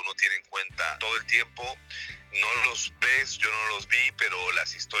algo que uno tiene en cuenta todo el tiempo. No los ves, yo no los vi, pero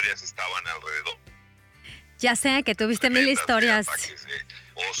las historias estaban alrededor. Ya sé que tuviste 1000 historias. Ataques de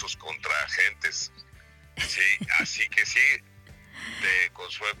osos contra gentes. Sí, así que sí.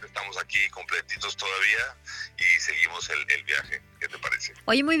 Con suerte estamos aquí completitos todavía y seguimos el viaje. ¿Qué te parece?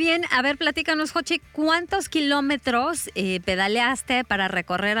 Oye, muy bien. A ver, platícanos, Jochi, ¿cuántos kilómetros pedaleaste para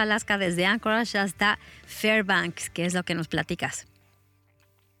recorrer Alaska desde Anchorage hasta Fairbanks? ¿Qué es lo que nos platicas?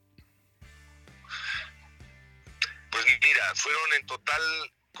 Pues mira, fueron en total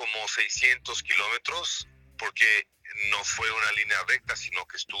como 600 kilómetros, porque no fue una línea recta, sino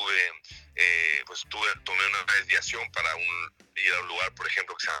que tomé una desviación para ir a un lugar, por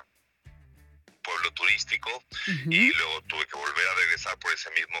ejemplo, que se llama pueblo turístico, uh-huh. Y luego tuve que volver a regresar por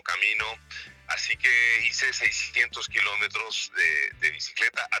ese mismo camino. Así que hice 600 kilómetros de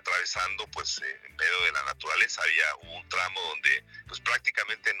bicicleta atravesando pues en medio de la naturaleza. Había un tramo donde pues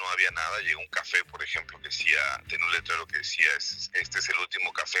prácticamente no había nada. Llegó un café, por ejemplo, que tenía un letrero que decía este es el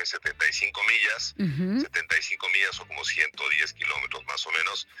último café en 75 millas. Uh-huh. 75 millas son como 110 kilómetros más o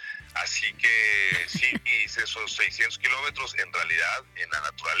menos. Así que sí, hice esos 600 kilómetros en realidad en la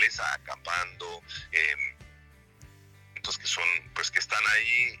naturaleza, acampando, que son pues que están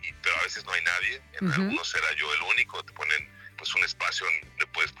ahí, pero a veces no hay nadie. En uh-huh. Algunos era yo el único. Te ponen pues un espacio donde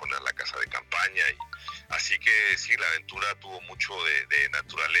puedes poner la casa de campaña así que sí, la aventura tuvo mucho de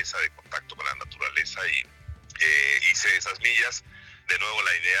naturaleza, de contacto con la naturaleza y hice esas millas. De nuevo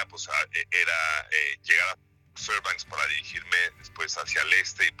la idea pues era llegar a Fairbanks para dirigirme después hacia el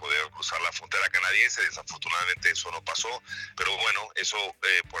este y poder cruzar la frontera canadiense. Desafortunadamente eso no pasó, pero bueno, eso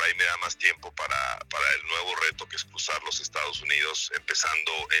por ahí me da más tiempo para el nuevo reto, que es cruzar los Estados Unidos,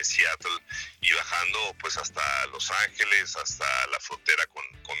 empezando en Seattle y bajando pues hasta Los Ángeles, hasta la frontera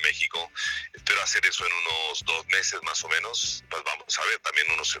con México. Espero hacer eso en unos 2 meses más o menos. Pues vamos a ver, también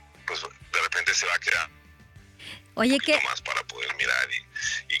uno pues de repente se va a quedar un poquito más para poder mirar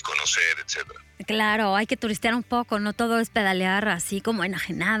y conocer, etcétera. Claro, hay que turistear un poco, no todo es pedalear así como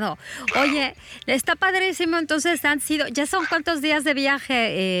enajenado. Claro. Oye, está padrísimo, entonces ¿ya son cuántos días de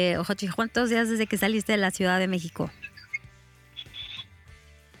viaje, Jochi? ¿Cuántos días desde que saliste de la Ciudad de México?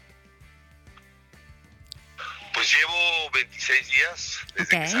 Pues llevo 26 días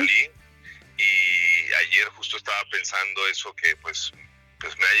desde que salí, y ayer justo estaba pensando eso, que pues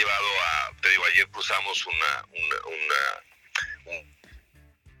me ha llevado ayer cruzamos una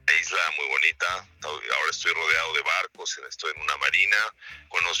isla muy bonita. Ahora estoy rodeado de barcos, estoy en una marina.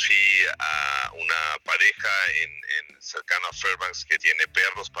 Conocí a una pareja en cercano a Fairbanks que tiene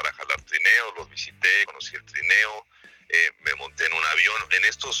perros para jalar trineo. Los visité, conocí el trineo, me monté en un avión.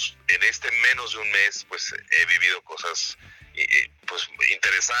 En este menos de un mes pues he vivido cosas pues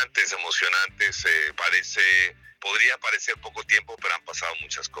interesantes, emocionantes. Podría parecer poco tiempo, pero han pasado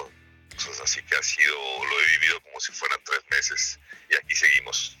muchas cosas, así que lo he vivido como si fueran 3 meses y aquí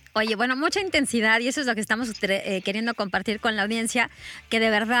seguimos. Oye, bueno, mucha intensidad, y eso es lo que estamos queriendo compartir con la audiencia, que de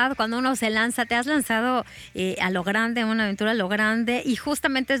verdad cuando uno se lanza, te has lanzado a lo grande, una aventura a lo grande, y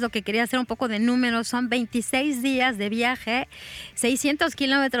justamente es lo que quería hacer, un poco de números. Son 26 días de viaje, 600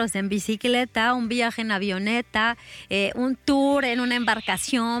 kilómetros en bicicleta, un viaje en avioneta, un tour en una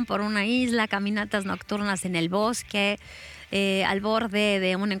embarcación por una isla, caminatas nocturnas en el bosque, al borde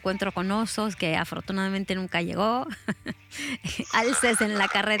de un encuentro con osos que afortunadamente nunca llegó, alces en la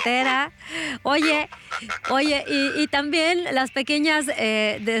carretera. Oye, y también las pequeñas,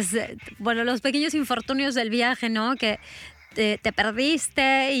 los pequeños infortunios del viaje, ¿no? Que te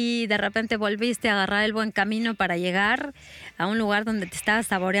perdiste y de repente volviste a agarrar el buen camino para llegar a un lugar donde te estabas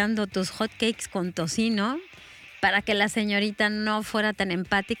saboreando tus hot cakes con tocino, para que la señorita no fuera tan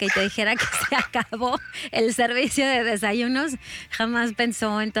empática y te dijera que se acabó el servicio de desayunos, jamás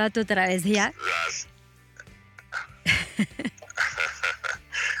pensó en toda tu travesía.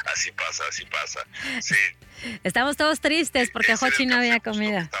 Así pasa. Sí. Estamos todos tristes porque Jochi no había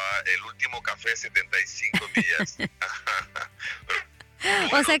comida. Estaba el último café 75 millas. Bueno,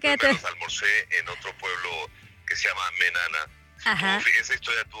 o sea que almorcé en otro pueblo que se llama Menana. Esa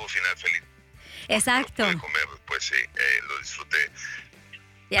historia tuvo final feliz. Exacto. Pude comer, pues sí, lo disfruté.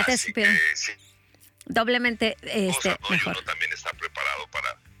 Ya te supe. Sí. Doblemente mejor. Uno también está preparado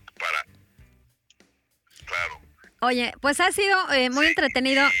para claro. Oye, pues ha sido muy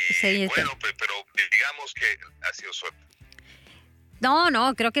entretenido seguirte. Bueno, pero digamos que ha sido suerte.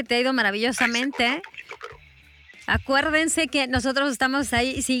 No, creo que te ha ido maravillosamente. Un poquito, pero... Acuérdense que nosotros estamos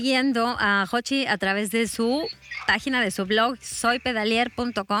ahí siguiendo a Jochi a través de su página, de su blog,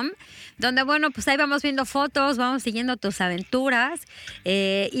 soypedalier.com, donde, bueno, pues ahí vamos viendo fotos, vamos siguiendo tus aventuras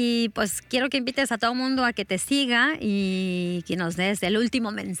y pues quiero que invites a todo el mundo a que te siga y que nos des el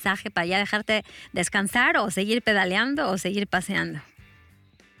último mensaje para ya dejarte descansar o seguir pedaleando o seguir paseando.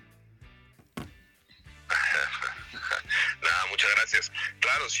 Nada, muchas gracias.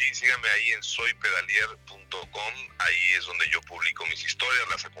 Claro, sí, síganme ahí en soypedalier.com. Ahí es donde yo publico mis historias,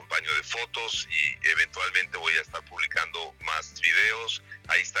 las acompaño de fotos y eventualmente voy a estar publicando más videos.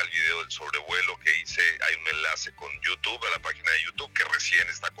 Ahí está el video del sobrevuelo que hice. Hay un enlace con YouTube, a la página de YouTube que recién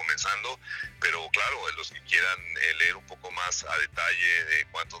está comenzando. Pero claro, los que quieran leer un poco más a detalle de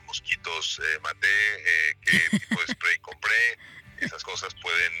cuántos mosquitos maté, qué tipo de spray compré, esas cosas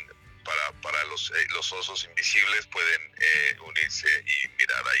pueden... Para los osos invisibles pueden unirse y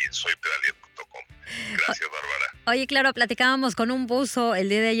mirar ahí en soypedalier.com. Gracias, Bárbara. Oye, claro, platicábamos con un buzo el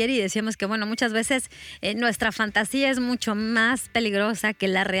día de ayer y decíamos que, bueno, muchas veces nuestra fantasía es mucho más peligrosa que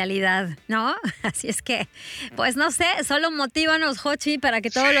la realidad, ¿no? Así es que, pues no sé, solo motívanos, Jochi, para que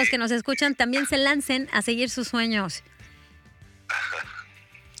todos los que nos escuchan también se lancen a seguir sus sueños.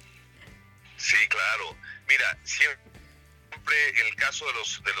 Sí, claro. Mira, siempre el caso de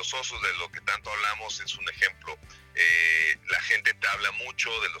los osos, de lo que tanto hablamos, es un ejemplo. La gente te habla mucho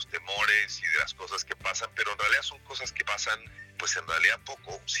de los temores y de las cosas que pasan, pero en realidad son cosas que pasan, pues en realidad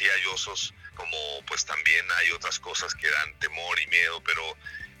poco. Sí hay osos, como pues también hay otras cosas que dan temor y miedo, pero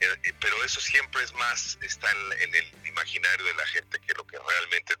eso siempre es más, está en el imaginario de la gente que lo que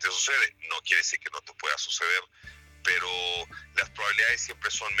realmente te sucede. No quiere decir que no te pueda suceder, pero las probabilidades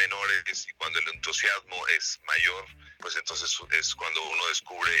siempre son menores y cuando el entusiasmo es mayor, pues entonces es cuando uno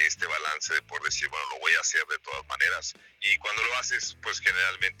descubre este balance de poder decir, bueno, lo voy a hacer de todas maneras. Y cuando lo haces, pues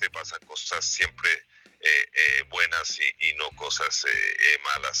generalmente pasan cosas siempre buenas y no cosas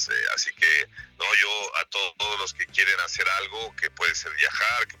malas. Así que no, yo a todos los que quieren hacer algo, que puede ser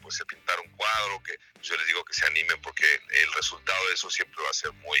viajar, que puede ser pintar un cuadro, que yo les digo que se animen porque el resultado de eso siempre va a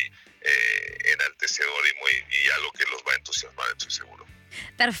ser muy enaltecedor y algo que los va a entusiasmar, estoy seguro.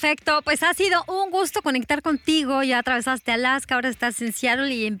 Perfecto, pues ha sido un gusto conectar contigo. Ya atravesaste Alaska, ahora estás en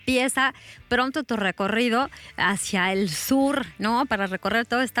Seattle y empieza pronto tu recorrido hacia el sur, ¿no? Para recorrer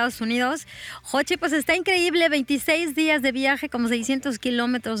todo Estados Unidos. Jochi, pues está increíble, 26 días de viaje, como 600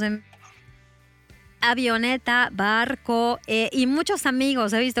 kilómetros en avioneta, barco y muchos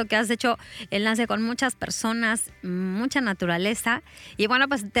amigos. He visto que has hecho enlace con muchas personas, mucha naturaleza. Y bueno,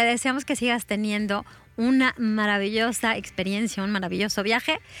 pues te deseamos que sigas teniendo una maravillosa experiencia, un maravilloso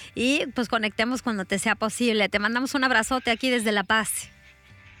viaje y pues conectemos cuando te sea posible. Te mandamos un abrazote aquí desde La Paz.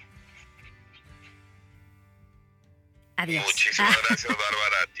 Adiós. Muchísimas gracias,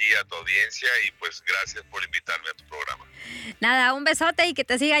 Bárbara, a ti, a tu audiencia y pues gracias por invitarme a tu programa. Nada, un besote y que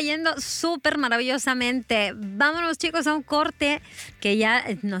te siga yendo súper maravillosamente. Vámonos, chicos, a un corte que ya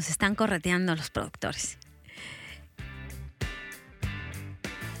nos están correteando los productores.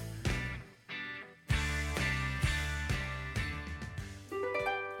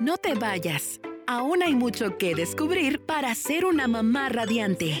 No te vayas. Aún hay mucho que descubrir para ser una mamá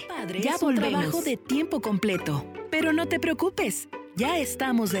radiante. Ya volvemos. Trabajo de tiempo completo. Pero no te preocupes. Ya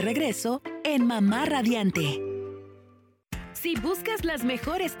estamos de regreso en Mamá Radiante. Si buscas las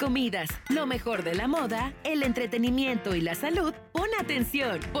mejores comidas, lo mejor de la moda, el entretenimiento y la salud, pon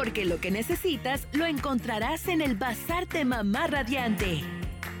atención, porque lo que necesitas lo encontrarás en el Bazar de Mamá Radiante.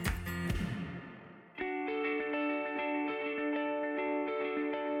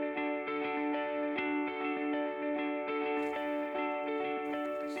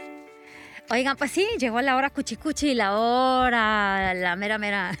 Oigan, pues sí, llegó la hora cuchicuchi, la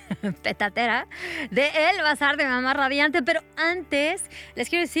mera petatera de El Bazar de Mamá Radiante. Pero antes, les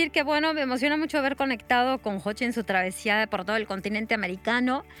quiero decir que, bueno, me emociona mucho haber conectado con Jochi en su travesía por todo el continente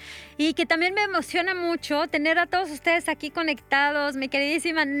americano. Y que también me emociona mucho tener a todos ustedes aquí conectados. Mi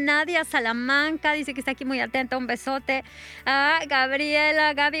queridísima Nadia Salamanca dice que está aquí muy atenta. Un besote. A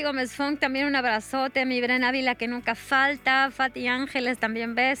Gabriela, Gaby Gómez Funk, también un abrazote. A mi Bren Ávila, que nunca falta. Fati Ángeles,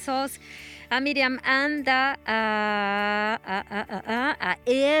 también besos. A Miriam Anda, a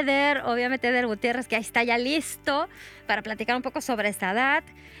Eder, obviamente Eder Gutiérrez, que ahí está ya listo para platicar un poco sobre esta edad.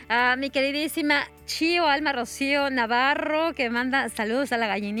 A mi queridísima Chío Alma Rocío Navarro, que manda saludos a la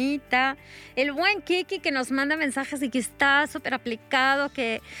gallinita. El buen Kiki, que nos manda mensajes y que está súper aplicado,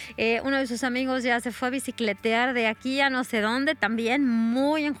 que uno de sus amigos ya se fue a bicicletear de aquí a no sé dónde, también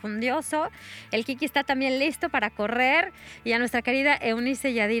muy enjundioso. El Kiki está también listo para correr. Y a nuestra querida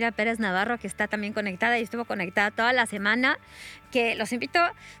Eunice Yadira Pérez Navarro, que está también conectada y estuvo conectada toda la semana, que los invito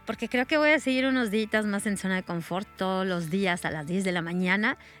porque creo que voy a seguir unos días más en zona de confort todos los días a las 10 de la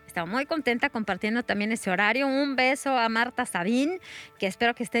mañana. Estaba muy contenta compartiendo también ese horario. Un beso a Marta Sabín, que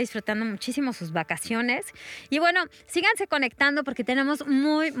espero que esté disfrutando muchísimo sus vacaciones. Y bueno, síganse conectando porque tenemos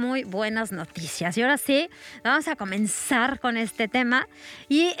muy, muy buenas noticias. Y ahora sí, vamos a comenzar con este tema.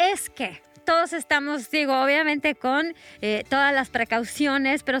 Y es que todos estamos, obviamente con todas las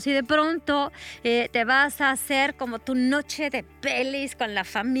precauciones, pero si de pronto te vas a hacer como tu noche de pelis con la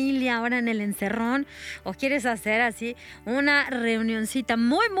familia ahora en el encerrón, o quieres hacer así una reunioncita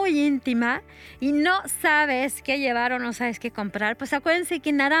muy, muy íntima y no sabes qué llevar o no sabes qué comprar, pues acuérdense que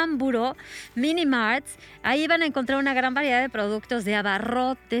en Aramburo Mini Marts, ahí van a encontrar una gran variedad de productos de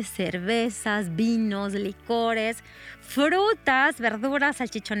abarrotes, cervezas, vinos, licores, frutas, verduras,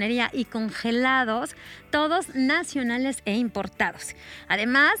 salchichonería y congelados, todos nacionales e importados.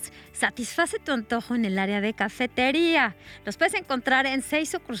 Además, satisface tu antojo en el área de cafetería. Los puedes encontrar en 6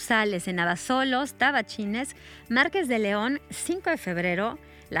 sucursales en Abasolos, Tabachines, Márquez de León, 5 de Febrero,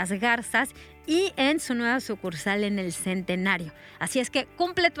 Las Garzas y en su nueva sucursal en el Centenario. Así es que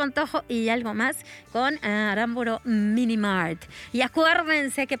cumple tu antojo y algo más con Aramburo Mini Mart. Y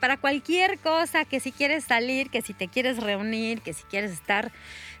acuérdense que para cualquier cosa, que si quieres salir, que si te quieres reunir, que si quieres estar,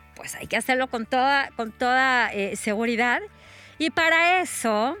 pues hay que hacerlo con toda seguridad. Y para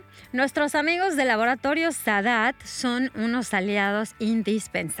eso, nuestros amigos de Laboratorio Sadat son unos aliados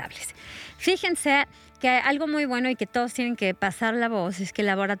indispensables. Fíjense que algo muy bueno y que todos tienen que pasar la voz es que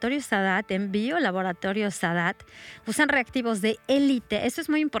Laboratorio Sadat, Laboratorio Sadat, usan reactivos de élite. Eso es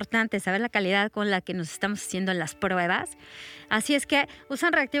muy importante, saber la calidad con la que nos estamos haciendo las pruebas. Así es que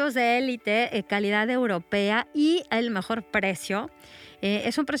usan reactivos de élite, calidad europea y el mejor precio.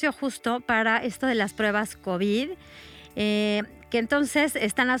 Es un precio justo para esto de las pruebas COVID. Que entonces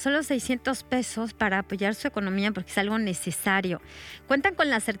están a solo 600 pesos para apoyar su economía porque es algo necesario. Cuentan con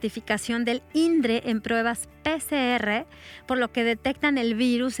la certificación del INDRE en pruebas PCR, por lo que detectan el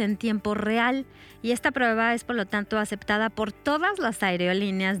virus en tiempo real. Y esta prueba es, por lo tanto, aceptada por todas las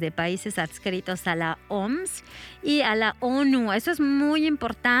aerolíneas de países adscritos a la OMS y a la ONU. Eso es muy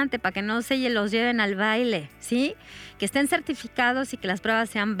importante para que no se los lleven al baile, ¿sí? Que estén certificados y que las pruebas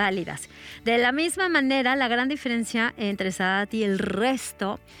sean válidas. De la misma manera, la gran diferencia entre Sadat y el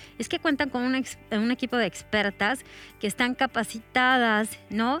resto es que cuentan con un equipo de expertas que están capacitadas,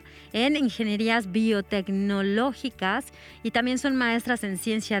 ¿no?, en ingenierías biotecnológicas y también son maestras en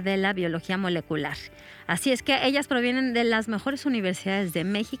ciencia de la biología molecular. Así es que ellas provienen de las mejores universidades de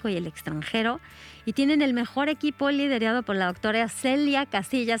México y el extranjero y tienen el mejor equipo liderado por la doctora Celia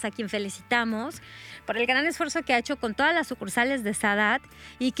Casillas, a quien felicitamos por el gran esfuerzo que ha hecho con todas las sucursales de Sadat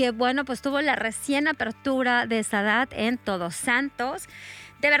y que, bueno, pues tuvo la recién apertura de Sadat en Todos Santos.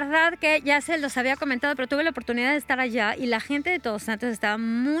 De verdad que ya se los había comentado, pero tuve la oportunidad de estar allá y la gente de Todos Santos estaba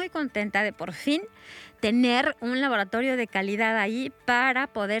muy contenta de por fin tener un laboratorio de calidad ahí para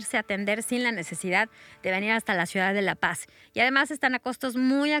poderse atender sin la necesidad de venir hasta la ciudad de La Paz. Y además están a costos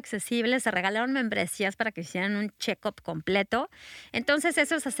muy accesibles, se regalaron membresías para que hicieran un check-up completo. Entonces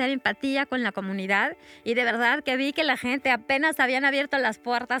eso es hacer empatía con la comunidad y de verdad que vi que la gente apenas habían abierto las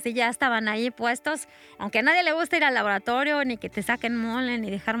puertas y ya estaban ahí puestos. Aunque a nadie le gusta ir al laboratorio, ni que te saquen mole, ni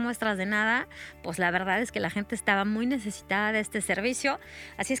dejar muestras de nada, pues la verdad es que la gente estaba muy necesitada de este servicio.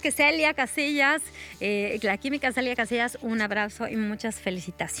 Así es que Celia Casillas, la química Celia Casillas, un abrazo y muchas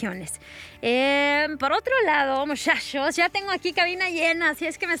felicitaciones. Por otro lado, muchachos, ya tengo aquí cabina llena, así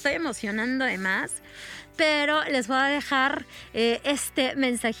es que me estoy emocionando de más. pero les voy a dejar este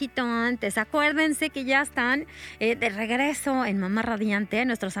mensajito antes. Acuérdense que ya están de regreso en Mamá Radiante,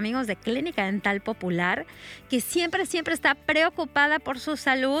 nuestros amigos de Clínica Dental Popular, que siempre está preocupada por su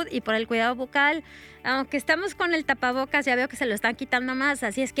salud y por el cuidado bucal. Aunque estamos con el tapabocas, ya veo que se lo están quitando más,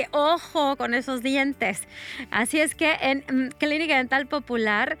 así es que ojo con esos dientes. Así es que en Clínica Dental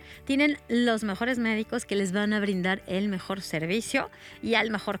Popular tienen los mejores médicos que les van a brindar el mejor servicio y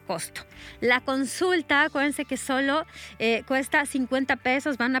al mejor costo. La consulta, acuérdense que solo cuesta 50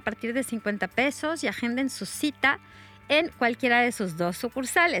 pesos, van a partir de 50 pesos y agenden su cita en cualquiera de sus 2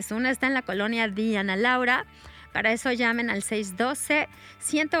 sucursales. Una está en la colonia Diana Laura. Para eso llamen al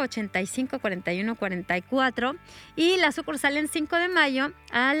 612-185-4144 y la sucursal en 5 de mayo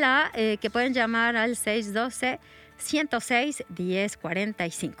a la que pueden llamar al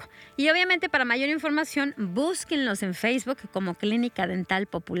 612-106-1045. Y obviamente para mayor información búsquenlos en Facebook como Clínica Dental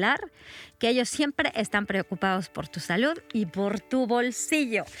Popular, que ellos siempre están preocupados por tu salud y por tu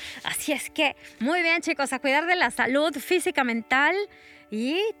bolsillo. Así es que muy bien, chicos, a cuidar de la salud física, mental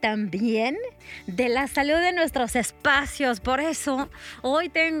y también de la salud de nuestros espacios. Por eso hoy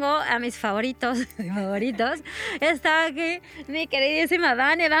tengo a mis favoritos. Está aquí mi queridísima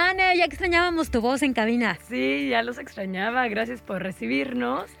Vane. Vane, ya extrañábamos tu voz en cabina. Sí, ya los extrañaba. Gracias por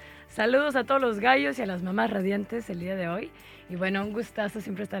recibirnos. Saludos a todos los gallos y a las mamás radiantes el día de hoy. Y bueno, un gustazo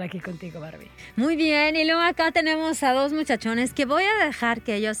siempre estar aquí contigo, Barbie. Muy bien, y luego acá tenemos a 2 muchachones que voy a dejar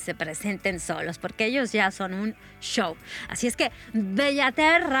que ellos se presenten solos, porque ellos ya son un show. Así es que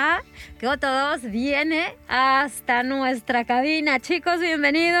Bellaterra, que todos viene hasta nuestra cabina. Chicos,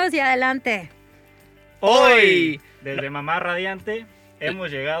 bienvenidos y adelante. Hoy, desde Mamá Radiante, hemos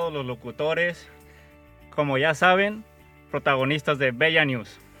llegado los locutores, como ya saben, protagonistas de Bella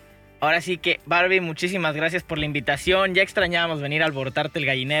News. Ahora sí que, Barbie, muchísimas gracias por la invitación. Ya extrañábamos venir a alborotarte el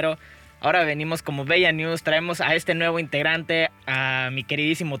gallinero. Ahora venimos como Bella News, traemos a este nuevo integrante, a mi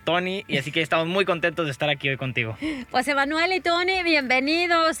queridísimo Tony, y así que estamos muy contentos de estar aquí hoy contigo. Pues Emanuel y Tony,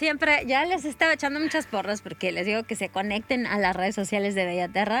 bienvenidos. Siempre, ya les estaba echando muchas porras porque les digo que se conecten a las redes sociales de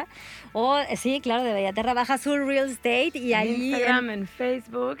Bellaterra. Sí, claro, de Bellaterra, baja su Real Estate y ahí... En Instagram, en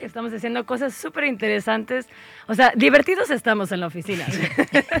Facebook, estamos haciendo cosas súper interesantes. O sea, divertidos estamos en la oficina,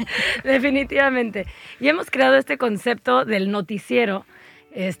 definitivamente. Y hemos creado este concepto del noticiero,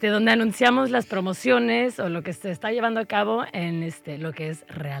 donde anunciamos las promociones o lo que se está llevando a cabo en lo que es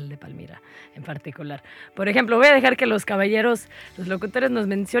Real de Palmira en particular. Por ejemplo, voy a dejar que los caballeros, los locutores nos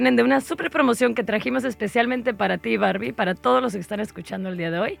mencionen de una súper promoción que trajimos especialmente para ti, Barbie, para todos los que están escuchando el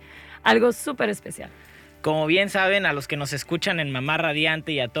día de hoy. Algo súper especial. Como bien saben, a los que nos escuchan en Mamá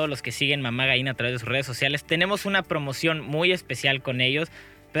Radiante y a todos los que siguen Mamá Gallina a través de sus redes sociales, tenemos una promoción muy especial con ellos.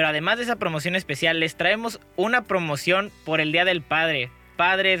 Pero además de esa promoción especial, les traemos una promoción por el Día del Padre.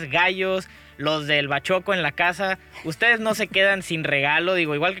 Padres, gallos, los del bachoco en la casa, ustedes no se quedan sin regalo,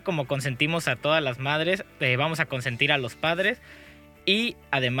 digo, igual que como consentimos a todas las madres, vamos a consentir a los padres y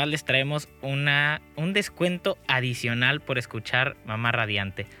además les traemos un descuento adicional por escuchar Mamá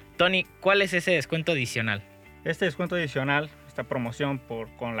Radiante. Tony, ¿cuál es ese descuento adicional? Este descuento adicional, esta promoción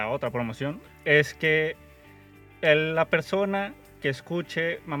con la otra promoción, es que la persona que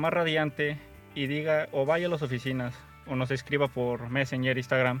escuche Mamá Radiante y diga o vaya a las oficinas o nos escriba por Messenger,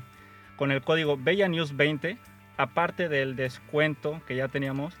 Instagram, con el código BellaNews20, aparte del descuento que ya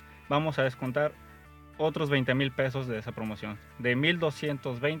teníamos, vamos a descontar otros 20,000 pesos de esa promoción. De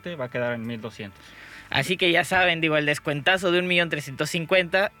 1,220 va a quedar en 1,200. Así que ya saben, digo, el descuentazo de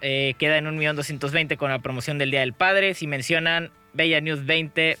 1,350,000 queda en 1,220,000 con la promoción del Día del Padre. Si mencionan Bella News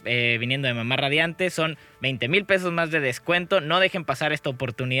 20 viniendo de Mamá Radiante, son 20,000 pesos más de descuento. No dejen pasar esta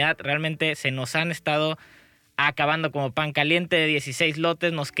oportunidad. Realmente se nos han estado acabando como pan caliente. De 16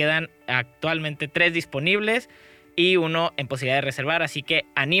 lotes nos quedan actualmente 3 disponibles y 1 en posibilidad de reservar, así que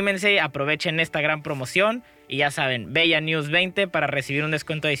anímense, aprovechen esta gran promoción y ya saben, Bella News 20 para recibir un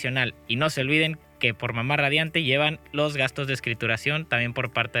descuento adicional. Y no se olviden que por Mamá Radiante llevan los gastos de escrituración también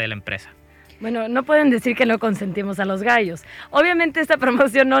por parte de la empresa. Bueno, no pueden decir que no consentimos a los gallos. Obviamente esta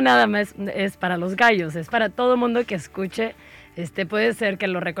promoción no nada más es para los gallos, es para todo mundo que escuche. Puede ser que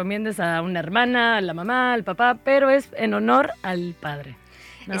lo recomiendes a una hermana, a la mamá, al papá, pero es en honor al padre,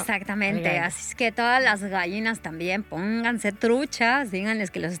 ¿no? Exactamente, así es que todas las gallinas también pónganse truchas,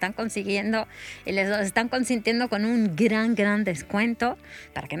 díganles que los están consiguiendo y les los están consintiendo con un gran descuento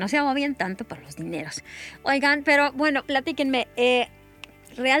para que no se agobien tanto por los dineros. Oigan, pero bueno, platíquenme,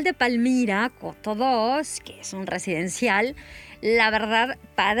 Real de Palmira, Coto 2, que es un residencial, la verdad,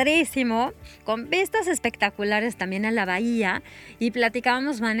 padrísimo, con vistas espectaculares también a la bahía. Y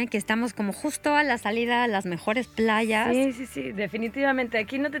platicábamos, Vane, que estamos como justo a la salida a las mejores playas. Sí, definitivamente.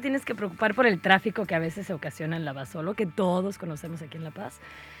 Aquí no te tienes que preocupar por el tráfico que a veces se ocasiona en La Basolo, que todos conocemos aquí en La Paz.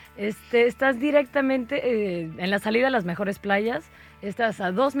 Estás directamente en la salida a las mejores playas, estás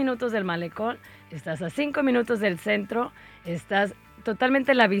a 2 minutos del malecón, estás a 5 minutos del centro, estás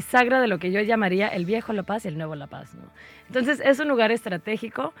totalmente en la bisagra de lo que yo llamaría el viejo La Paz y el nuevo La Paz, ¿no? Entonces es un lugar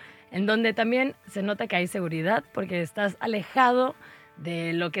estratégico en donde también se nota que hay seguridad porque estás alejado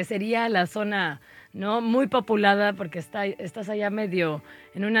de lo que sería la zona, ¿no?, muy populada, porque estás allá medio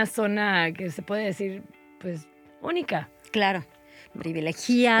en una zona que se puede decir, pues, única. Claro.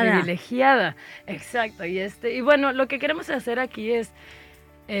 Privilegiada, exacto. Y bueno, lo que queremos hacer aquí es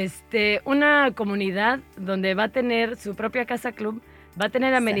una comunidad donde va a tener su propia casa club, va a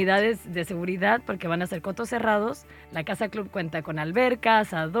tener amenidades de seguridad porque van a ser cotos cerrados. La casa club cuenta con alberca,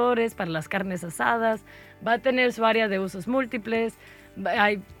 asadores para las carnes asadas, va a tener su área de usos múltiples.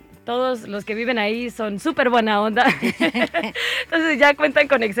 Todos los que viven ahí son súper buena onda. Entonces ya cuentan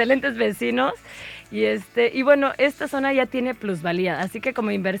con excelentes vecinos. Y bueno, esta zona ya tiene plusvalía, así que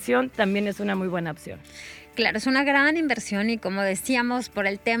como inversión también es una muy buena opción. Claro, es una gran inversión y como decíamos, por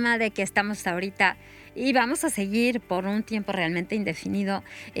el tema de que estamos ahorita y vamos a seguir por un tiempo realmente indefinido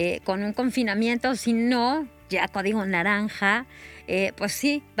con un confinamiento, si no, ya código naranja, pues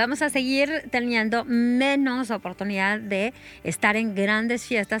sí, vamos a seguir teniendo menos oportunidad de estar en grandes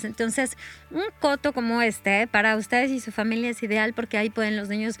fiestas. Entonces, un coto como para ustedes y su familia es ideal porque ahí pueden los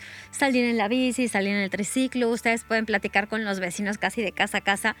niños salir en la bici, salir en el triciclo. Ustedes pueden platicar con los vecinos casi de casa a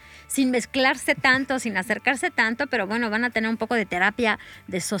casa sin mezclarse tanto, sin acercarse tanto, pero bueno, van a tener un poco de terapia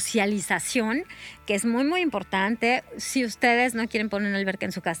de socialización, que es muy, muy importante. Si ustedes no quieren poner una alberca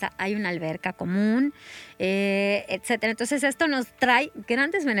en su casa, hay una alberca común, etcétera. Entonces, esto nos trae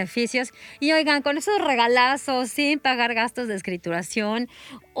grandes beneficios. Y oigan, con esos regalazos, sin pagar gastos de escrituración,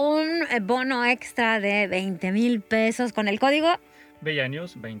 un bono extra de 20,000 pesos con el código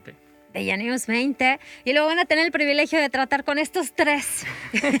News 20. News 20. Y luego van a tener el privilegio de tratar con estos 3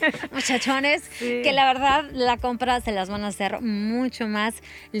 muchachones, sí, que la verdad la compra se las van a hacer mucho más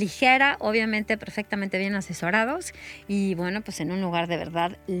ligera, obviamente perfectamente bien asesorados y bueno, pues en un lugar de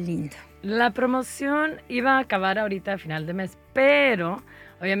verdad lindo. La promoción iba a acabar ahorita a final de mes, pero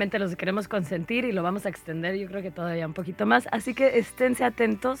obviamente los queremos consentir y lo vamos a extender, yo creo que todavía un poquito más, así que esténse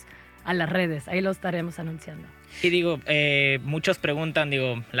atentos a las redes, ahí lo estaremos anunciando. Y muchos preguntan,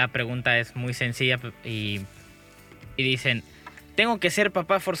 la pregunta es muy sencilla y dicen, ¿tengo que ser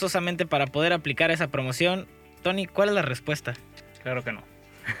papá forzosamente para poder aplicar esa promoción? Tony, ¿cuál es la respuesta? Claro que no.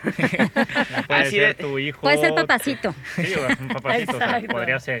 Puede ser tu hijo. Puede ser papacito. Sí, un papacito, o sea,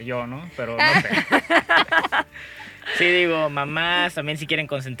 podría ser yo, ¿no? Pero no sé. Sí, mamás también si quieren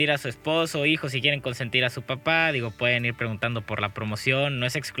consentir a su esposo, hijos si quieren consentir a su papá, pueden ir preguntando por la promoción. No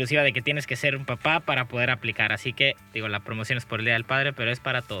es exclusiva de que tienes que ser un papá para poder aplicar. Así que, la promoción es por el Día del Padre, pero es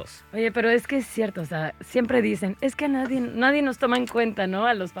para todos. Oye, pero es que es cierto, o sea, siempre dicen, es que nadie nos toma en cuenta, ¿no?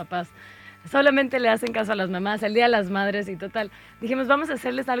 A los papás. Solamente le hacen caso a las mamás, el Día de las Madres y total. Dijimos, vamos a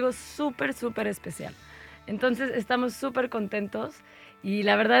hacerles algo súper, súper especial. Entonces, estamos súper contentos y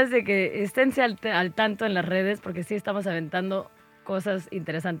la verdad es de que esténse al tanto en las redes porque sí estamos aventando cosas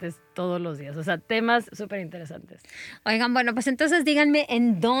interesantes todos los días, o sea, temas súper interesantes. Oigan, bueno, pues entonces díganme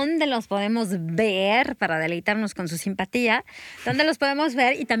en dónde los podemos ver para deleitarnos con su simpatía, dónde los podemos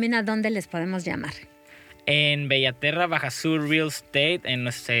ver y también a dónde les podemos llamar. En Bellaterra, Baja Sur Real Estate,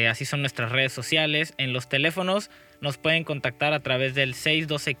 así son nuestras redes sociales. En los teléfonos nos pueden contactar a través del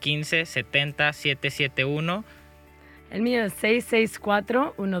 612-15-70-771. El mío es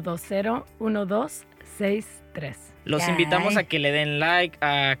 664-120-1263. Los invitamos a que le den like,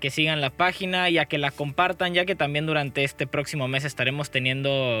 a que sigan la página y a que la compartan, ya que también durante este próximo mes estaremos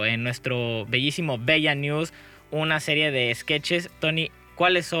teniendo en nuestro bellísimo Bella News una serie de sketches. Tony,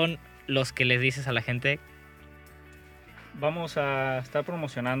 ¿cuáles son los que les dices a la gente? Vamos a estar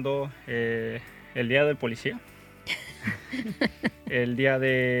promocionando el Día del Policía, el Día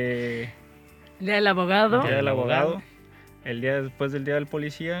del Abogado, el día después del Día del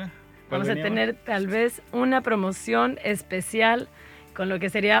Policía. Vamos a tener tal vez una promoción especial con lo que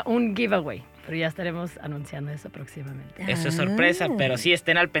sería un giveaway. Pero ya estaremos anunciando eso próximamente. Eso es sorpresa, pero sí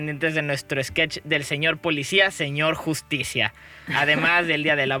estén al pendientes de nuestro sketch del señor policía, señor justicia. Además del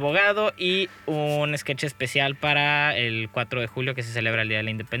Día del Abogado y un sketch especial para el 4 de julio que se celebra el Día de la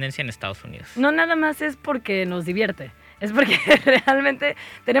Independencia en Estados Unidos. No nada más es porque nos divierte, es porque realmente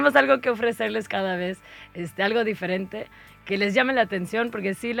tenemos algo que ofrecerles cada vez, algo diferente. que les llame la atención,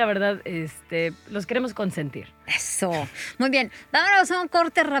 porque sí, la verdad, los queremos consentir. Eso. Muy bien. Vámonos a un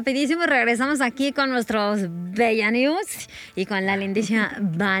corte rapidísimo y regresamos aquí con nuestros Bella News y con la lindísima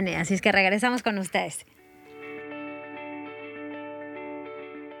Vane. Así es que regresamos con ustedes.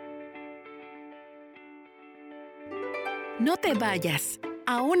 No te vayas.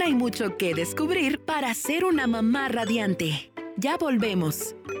 Aún hay mucho que descubrir para ser una mamá radiante. Ya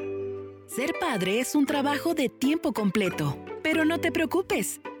volvemos. Ser padre es un trabajo de tiempo completo, pero no te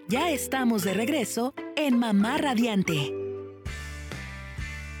preocupes. Ya estamos de regreso en Mamá Radiante.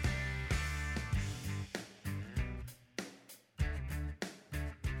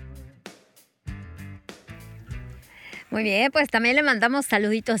 Muy bien, pues también le mandamos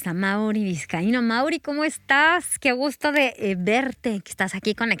saluditos a Mauri Vizcaíno. Mauri, ¿cómo estás? Qué gusto de verte, que estás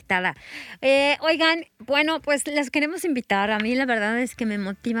aquí conectada. Oigan, bueno, pues les queremos invitar. A mí la verdad es que me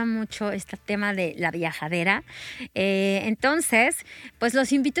motiva mucho este tema de la viajadera. Entonces, pues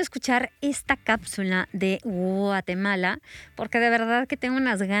los invito a escuchar esta cápsula de Guatemala, porque de verdad que tengo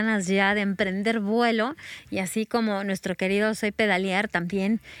unas ganas ya de emprender vuelo y así como nuestro querido Soy Pedalier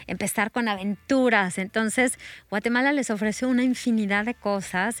también empezar con aventuras. Entonces, Guatemala les ofreció una infinidad de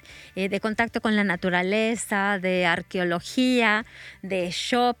cosas, de contacto con la naturaleza, de arqueología, de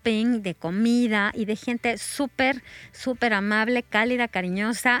shopping, de comida y de gente súper, súper amable, cálida,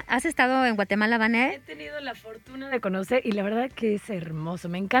 cariñosa. ¿Has estado en Guatemala, Vané? He tenido la fortuna de conocer y la verdad que es hermoso,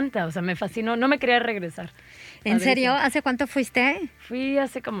 me encanta, o sea, me fascinó, no me quería regresar. ¿En serio? ¿Hace cuánto fuiste? Fui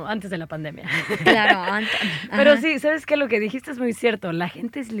hace como antes de la pandemia. Claro, antes. Pero sí, ¿sabes qué? Lo que dijiste es muy cierto, la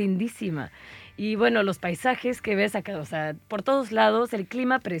gente es lindísima. Y bueno, los paisajes que ves acá, o sea, por todos lados, el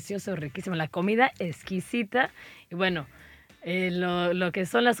clima precioso, riquísimo, la comida exquisita. Y bueno, lo que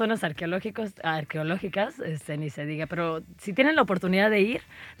son las zonas arqueológicas, ni se diga. Pero si tienen la oportunidad de ir,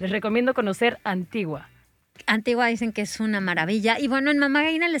 les recomiendo conocer Antigua. Antigua dicen que es una maravilla. Y bueno, en Mamá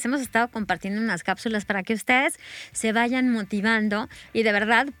Gallina les hemos estado compartiendo unas cápsulas para que ustedes se vayan motivando y de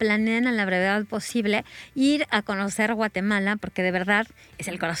verdad planeen a la brevedad posible ir a conocer Guatemala, porque de verdad es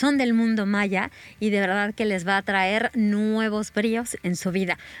el corazón del mundo maya y de verdad que les va a traer nuevos bríos en su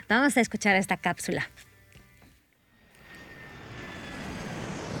vida. Vamos a escuchar esta cápsula.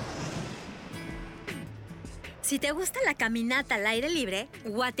 Si te gusta la caminata al aire libre,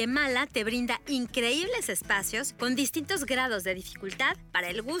 Guatemala te brinda increíbles espacios con distintos grados de dificultad para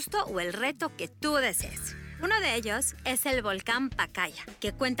el gusto o el reto que tú desees. Uno de ellos es el volcán Pacaya,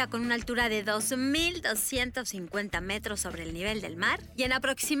 que cuenta con una altura de 2.250 metros sobre el nivel del mar y en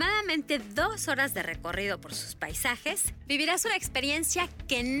aproximadamente 2 horas de recorrido por sus paisajes, vivirás una experiencia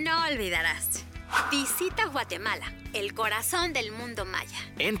que no olvidarás. Visita Guatemala, el corazón del mundo maya.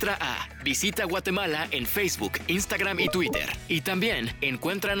 Entra a Visita Guatemala en Facebook, Instagram y Twitter. Y también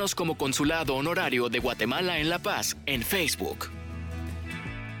encuéntranos como Consulado Honorario de Guatemala en La Paz en Facebook.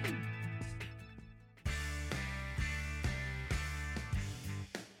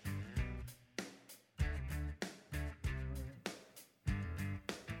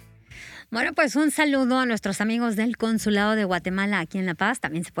 Bueno, pues un saludo a nuestros amigos del Consulado de Guatemala aquí en La Paz.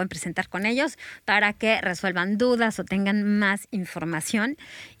 También se pueden presentar con ellos para que resuelvan dudas o tengan más información.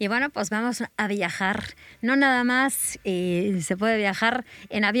 Y bueno, pues vamos a viajar. No nada más se puede viajar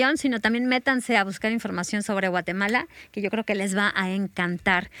en avión, sino también métanse a buscar información sobre Guatemala, que yo creo que les va a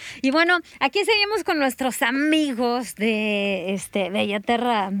encantar. Y bueno, aquí seguimos con nuestros amigos de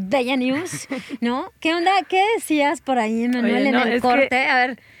Bellaterra, Bella News, ¿no? ¿Qué onda? ¿Qué decías por ahí, Manuel, en el corte? A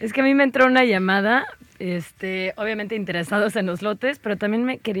ver. Es que a mí me entró una llamada, obviamente interesados en los lotes, pero también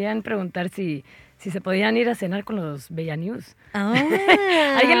me querían preguntar si se podían ir a cenar con los Bella News. Oh.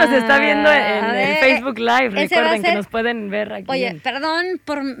 Alguien los está viendo en el Facebook Live. Recuerden que nos pueden ver aquí. Oye, perdón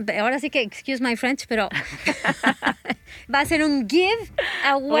ahora sí que excuse my French, pero ¿va a ser un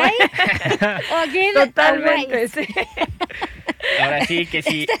giveaway o giveaway? Totalmente, sí. Ahora sí que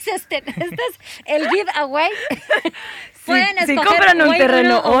sí. Este es el giveaway. Pueden si compran un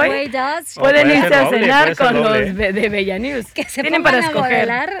terreno hoy, pueden irse a cenar con los de Bella News. Que se tienen pongan para escoger.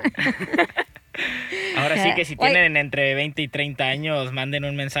 Ahora sí que si tienen entre 20 y 30 años, manden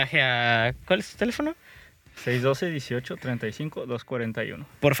un mensaje a... ¿Cuál es su teléfono? 612-18-35-241.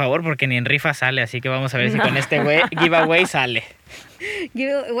 Por favor, porque ni en rifa sale, así que vamos a ver si con este giveaway sale.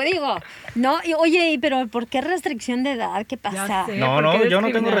 Digo, no, oye, pero ¿por qué restricción de edad? ¿Qué pasa? Sé, no, yo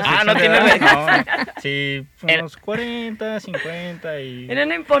no tengo restricción no tiene de edad. No. Sí, unos 40, 50 y... Pero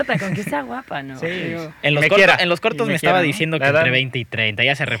no importa, con que sea guapa, ¿no? Sí. En los cortos me estaba diciendo que entre 20 y 30,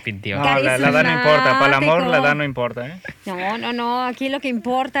 ya se arrepintió. No, la edad no importa, para el amor la edad no importa, ¿eh? No, aquí lo que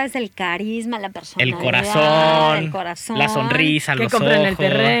importa es el carisma, la personalidad, el corazón, la sonrisa, los ojos. Que compren el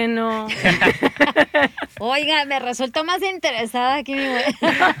terreno. Oiga, me resultó más interesada aquí mi güey.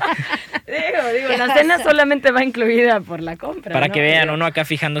 Digo, la cena solamente va incluida por la compra. Para que vean, uno acá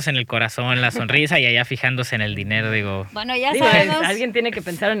fijándose en el corazón, la sonrisa, y allá fijándose en el dinero, digo. Bueno, ya sabemos. Alguien tiene que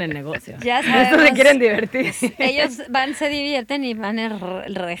pensar en el negocio. Ya sabemos. Estos se quieren divertir. Ellos se divierten y van el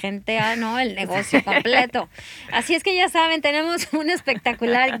regentea, ¿no? El negocio completo. Así es que ya saben, tenemos un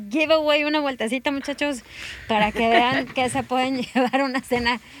espectacular giveaway, una vueltecita, muchachos, para que vean que se pueden llevar una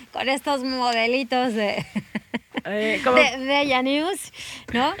cena con estos modelitos de Bella News,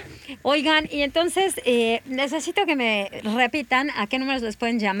 ¿no? Oigan, y entonces necesito que me repitan a qué números les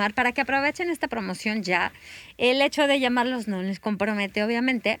pueden llamar para que aprovechen esta promoción ya. El hecho de llamarlos no les compromete,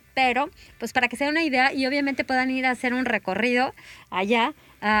 obviamente, pero pues para que se den una idea y obviamente puedan ir a hacer un recorrido allá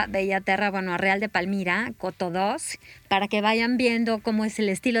a Bellaterra, a Real de Palmira, Coto 2, para que vayan viendo cómo es el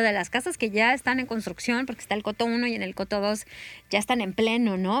estilo de las casas que ya están en construcción, porque está el Coto 1 y en el Coto 2 ya están en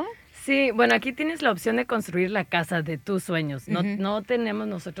pleno, ¿no? Sí, bueno, aquí tienes la opción de construir la casa de tus sueños. No tenemos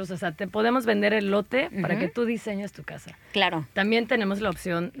nosotros, o sea, te podemos vender el lote para que tú diseñes tu casa. Claro. También tenemos la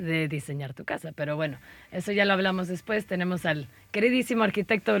opción de diseñar tu casa, pero bueno, eso ya lo hablamos después. Tenemos al queridísimo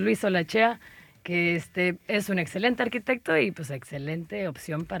arquitecto Luis Olachea, que es un excelente arquitecto y pues excelente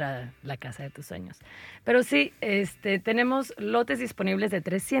opción para la casa de tus sueños. Pero sí, tenemos lotes disponibles de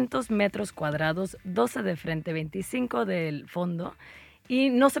 300 metros cuadrados, 12 de frente, 25 del fondo. Y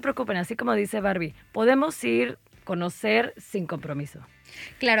no se preocupen, así como dice Barbie, podemos ir, conocer sin compromiso.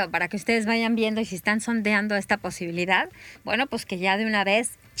 Claro, para que ustedes vayan viendo y si están sondeando esta posibilidad, bueno, pues que ya de una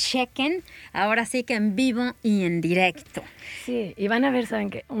vez chequen, ahora sí que en vivo y en directo. Sí, y van a ver, ¿saben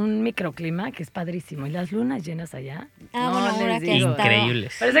qué? Un microclima que es padrísimo. Y las lunas llenas allá. Ahora que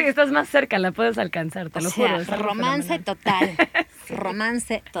increíbles. Parece que estás más cerca, la puedes alcanzar, te lo juro. Romance total.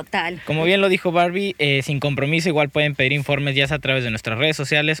 Romance total. Como bien lo dijo Barbie, sin compromiso igual pueden pedir informes ya sea a través de nuestras redes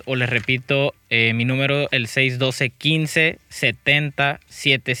sociales o les repito mi número, el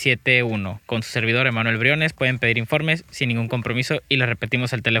 612-15-70-771. Con su servidor Emanuel Briones pueden pedir informes sin ningún compromiso y les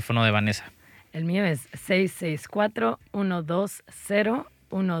repetimos el teléfono de Vanessa. El mío es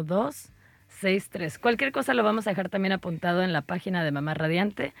 664-120-1263. Cualquier cosa lo vamos a dejar también apuntado en la página de Mamá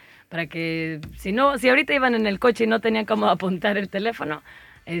Radiante para que, si ahorita iban en el coche y no tenían cómo apuntar el teléfono,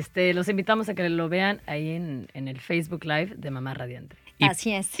 los invitamos a que lo vean ahí en el Facebook Live de Mamá Radiante.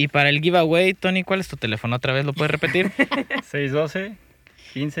 Así es. Y para el giveaway, Tony, ¿cuál es tu teléfono? ¿Otra vez lo puedes repetir?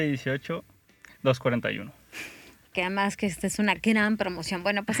 612-1518-241. Que además que esta es una gran promoción.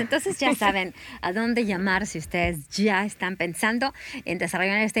 Bueno, pues entonces ya saben a dónde llamar si ustedes ya están pensando en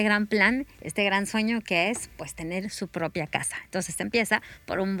desarrollar este gran plan, este gran sueño que es pues tener su propia casa. Entonces se empieza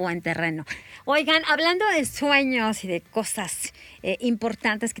por un buen terreno. Oigan, hablando de sueños y de cosas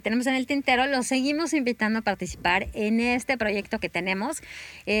importantes que tenemos en el tintero, los seguimos invitando a participar en este proyecto que tenemos.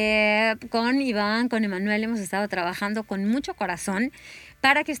 Con Iván, con Emanuel hemos estado trabajando con mucho corazón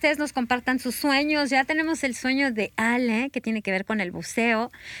para que ustedes nos compartan sus sueños. Ya tenemos el sueño de Ale, que tiene que ver con el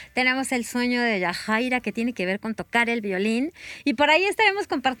buceo. Tenemos el sueño de Yajaira, que tiene que ver con tocar el violín. Y por ahí estaremos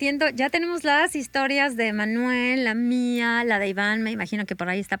compartiendo, ya tenemos las historias de Manuel, la mía, la de Iván, me imagino que por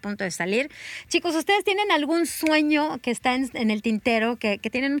ahí está a punto de salir. Chicos, ¿ustedes tienen algún sueño que está en el tintero, que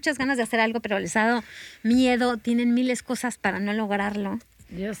tienen muchas ganas de hacer algo, pero les ha dado miedo, tienen miles cosas para no lograrlo?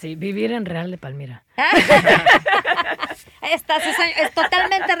 Yo sí, vivir en Real de Palmira. Su sueño es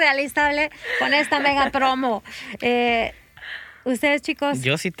totalmente realizable con esta mega promo. ¿Ustedes, chicos?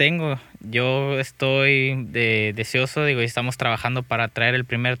 Yo sí tengo. Yo estoy deseoso, y estamos trabajando para traer el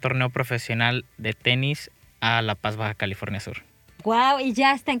primer torneo profesional de tenis a La Paz, Baja California Sur. Wow, y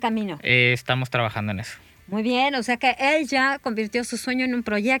ya está en camino. Estamos trabajando en eso. Muy bien, o sea que él ya convirtió su sueño en un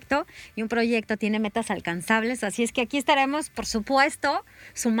proyecto y un proyecto tiene metas alcanzables, así es que aquí estaremos, por supuesto,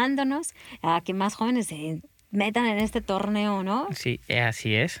 sumándonos a que más jóvenes se metan en este torneo, ¿no? Sí,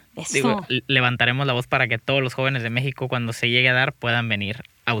 así es. Eso. Levantaremos la voz para que todos los jóvenes de México, cuando se llegue a dar, puedan venir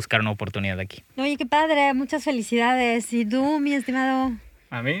a buscar una oportunidad aquí. Oye, qué padre, muchas felicidades. ¿Y tú, mi estimado?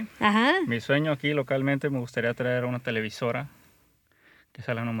 ¿A mí? Ajá. Mi sueño aquí localmente me gustaría traer una televisora que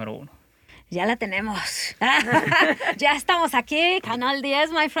sea la número 1. Ya la tenemos. Ya estamos aquí, Canal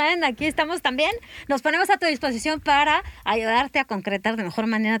 10, my friend. Aquí estamos también. Nos ponemos a tu disposición para ayudarte a concretar de mejor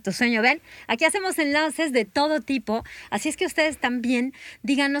manera tu sueño. Ven, aquí hacemos enlaces de todo tipo. Así es que ustedes también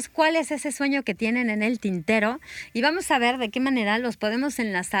díganos cuál es ese sueño que tienen en el tintero y vamos a ver de qué manera los podemos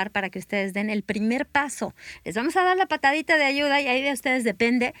enlazar para que ustedes den el primer paso. Les vamos a dar la patadita de ayuda y ahí de ustedes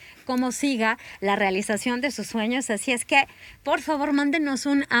depende cómo siga la realización de sus sueños. Así es que, por favor, mándenos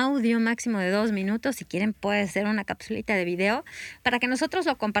un audio máximo de 2 minutos. Si quieren, puede ser una capsulita de video para que nosotros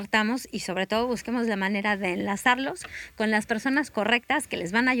lo compartamos y sobre todo busquemos la manera de enlazarlos con las personas correctas que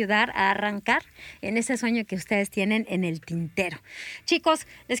les van a ayudar a arrancar en ese sueño que ustedes tienen en el tintero. Chicos,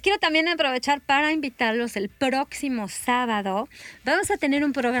 les quiero también aprovechar para invitarlos el próximo sábado. Vamos a tener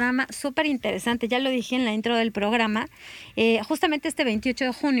un programa súper interesante. Ya lo dije en la intro del programa. Justamente este 28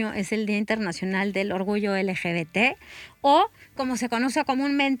 de junio es el Día Internacional del Orgullo LGBT, o como se conoce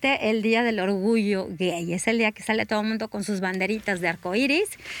comúnmente, el Día del Orgullo Gay. Es el día que sale todo el mundo con sus banderitas de arcoíris.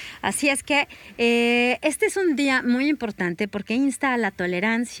 Así es que este es un día muy importante porque insta a la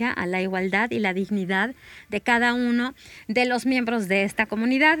tolerancia, a la igualdad y la dignidad de cada uno de los miembros de esta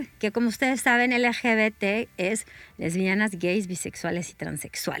comunidad, que como ustedes saben, LGBT es lesbianas, gays, bisexuales y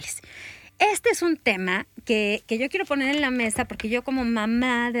transexuales. Este es un tema que yo quiero poner en la mesa porque yo como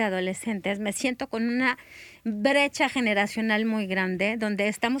mamá de adolescentes me siento con una brecha generacional muy grande donde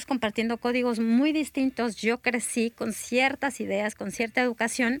estamos compartiendo códigos muy distintos. Yo crecí con ciertas ideas, con cierta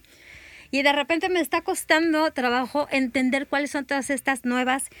educación y de repente me está costando trabajo entender cuáles son todas estas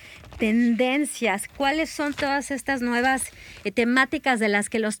nuevas tendencias, cuáles son todas estas nuevas temáticas de las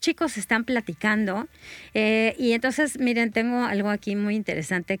que los chicos están platicando. Y entonces, miren, tengo algo aquí muy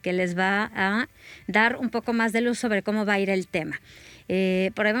interesante que les va a dar un poco más de luz sobre cómo va a ir el tema.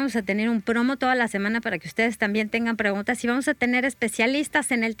 Por ahí vamos a tener un promo toda la semana para que ustedes también tengan preguntas y vamos a tener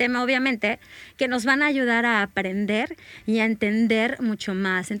especialistas en el tema, obviamente, que nos van a ayudar a aprender y a entender mucho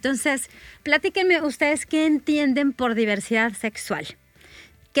más. Entonces, platíquenme ustedes qué entienden por diversidad sexual.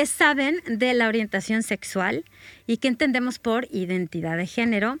 ¿Qué saben de la orientación sexual y qué entendemos por identidad de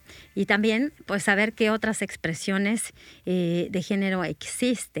género? Y también, pues, saber qué otras expresiones de género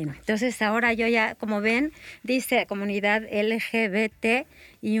existen. Entonces, ahora yo ya, como ven, dice comunidad LGBT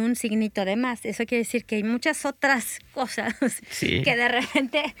y un signito de más. Eso quiere decir que hay muchas otras cosas que de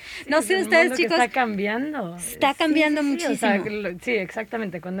repente, no sé ustedes, chicos. Está cambiando. Está cambiando muchísimo. O sea, sí,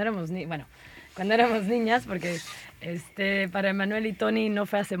 exactamente. Cuando éramos niñas, porque para Emanuel y Tony no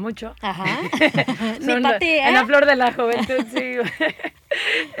fue hace mucho. Ajá. Ni para ti, ¿eh? En la flor de la juventud, sí.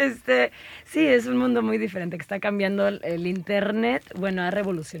 Sí, es un mundo muy diferente que está cambiando el internet. Bueno, ha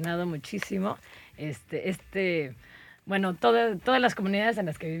revolucionado muchísimo todas las comunidades en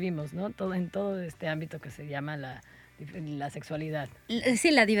las que vivimos, ¿no? En todo este ámbito que se llama la sexualidad.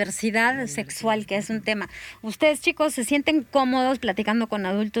 Sí, la diversidad sexual, que es un tema. ¿Ustedes, chicos, se sienten cómodos platicando con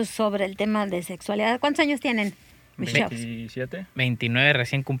adultos sobre el tema de sexualidad? ¿Cuántos años tienen? 27. 29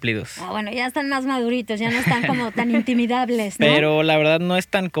 recién cumplidos. Bueno, ya están más maduritos, ya no están como tan intimidables, ¿no? Pero la verdad no es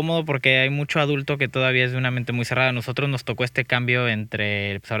tan cómodo porque hay mucho adulto que todavía es de una mente muy cerrada. A nosotros nos tocó este cambio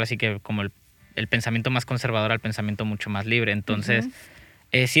entre, pues ahora sí que como el pensamiento más conservador al pensamiento mucho más libre. Entonces,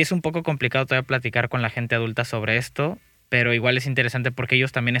 sí es un poco complicado todavía platicar con la gente adulta sobre esto, pero igual es interesante porque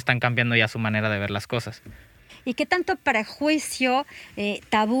ellos también están cambiando ya su manera de ver las cosas. ¿Y qué tanto prejuicio,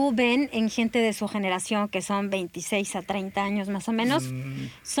 tabú ven en gente de su generación, que son 26 a 30 años más o menos?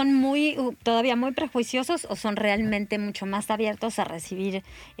 ¿Son todavía muy prejuiciosos o son realmente mucho más abiertos a recibir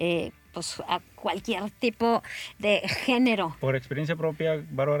a cualquier tipo de género? Por experiencia propia,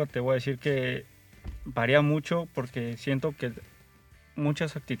 Bárbara, te voy a decir que varía mucho porque siento que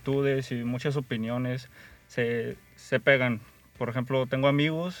muchas actitudes y muchas opiniones se pegan. Por ejemplo, tengo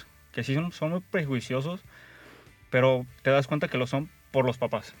amigos que sí son muy prejuiciosos, pero te das cuenta que lo son por los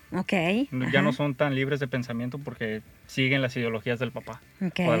papás. Ok. Ya no son tan libres de pensamiento porque siguen las ideologías del papá o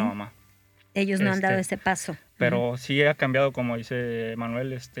de la mamá. Ellos no han dado ese paso. Pero sí ha cambiado, como dice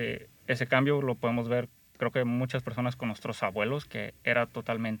Manuel, ese cambio lo podemos ver, creo que muchas personas con nuestros abuelos, que era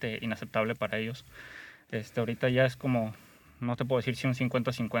totalmente inaceptable para ellos. Ahorita ya es como, no te puedo decir si un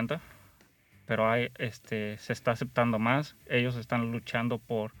 50-50, pero se está aceptando más. Ellos están luchando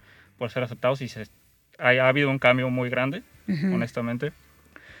por ser aceptados y ha habido un cambio muy grande, honestamente.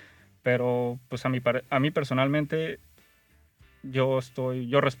 Pero pues a mí personalmente yo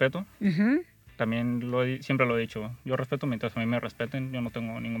respeto. También siempre lo he dicho, yo respeto mientras a mí me respeten, yo no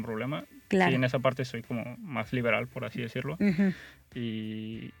tengo ningún problema. Claro. Sí, en esa parte soy como más liberal, por así decirlo.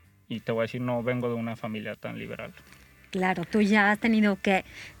 Y te voy a decir, no vengo de una familia tan liberal. Claro, tú ya has tenido que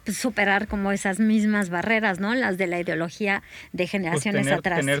superar como esas mismas barreras, ¿no? Las de la ideología de generaciones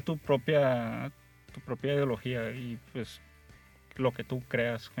atrás. Tener tu propia ideología y pues lo que tú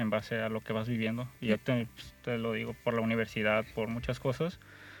creas en base a lo que vas viviendo. Y yo te lo digo, por la universidad, por muchas cosas,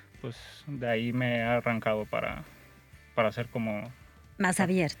 pues de ahí me he arrancado para ser como... más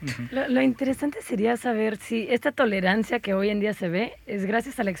abierto. Lo interesante sería saber si esta tolerancia que hoy en día se ve es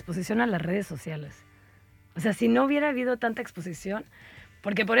gracias a la exposición a las redes sociales. O sea, si no hubiera habido tanta exposición,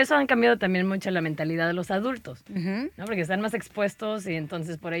 porque por eso han cambiado también mucho la mentalidad de los adultos, ¿no? Porque están más expuestos y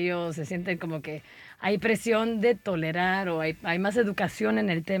entonces por ello se sienten como que hay presión de tolerar o hay más educación en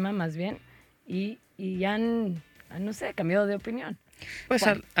el tema más bien y han, no sé, cambiado de opinión. Pues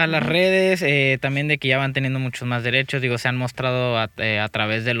a las redes, también de que ya van teniendo muchos más derechos, digo, se han mostrado a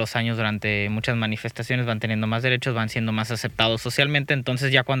través de los años durante muchas manifestaciones, van teniendo más derechos, van siendo más aceptados socialmente,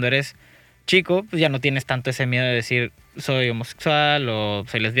 entonces ya cuando eres chico, pues ya no tienes tanto ese miedo de decir soy homosexual o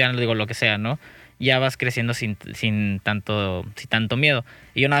soy lesbiana, digo lo que sea, ¿no? Ya vas creciendo sin tanto miedo.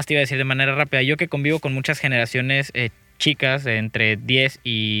 Y yo nada más te iba a decir de manera rápida, yo que convivo con muchas generaciones chicas de entre 10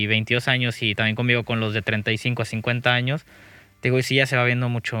 y 22 años y también convivo con los de 35 a 50 años, digo, y sí ya se va viendo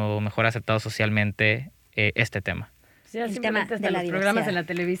mucho mejor aceptado socialmente este tema. Sí, simplemente hasta los programas en la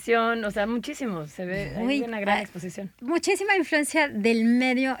televisión, o sea, muchísimo, se ve, hay una gran exposición. Muchísima influencia del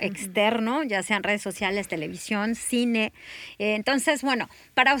medio externo, ya sean redes sociales, televisión, cine. Entonces, bueno,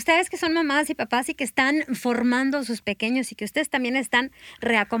 para ustedes que son mamás y papás y que están formando a sus pequeños y que ustedes también están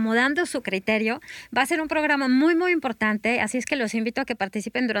reacomodando su criterio, va a ser un programa muy, muy importante, así es que los invito a que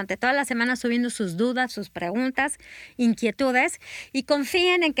participen durante toda la semana subiendo sus dudas, sus preguntas, inquietudes y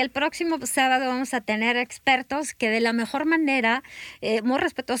confíen en que el próximo sábado vamos a tener expertos que de la mejor manera, muy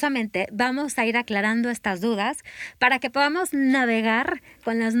respetuosamente, vamos a ir aclarando estas dudas para que podamos navegar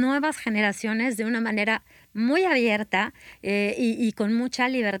con las nuevas generaciones de una manera muy abierta y con mucha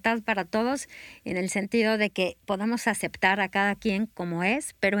libertad para todos, en el sentido de que podamos aceptar a cada quien como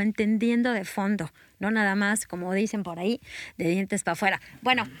es, pero entendiendo de fondo, no nada más, como dicen por ahí, de dientes para afuera.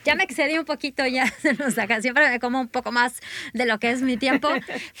 Bueno, ya me excedí un poquito, ya se nos saca, siempre me como un poco más de lo que es mi tiempo.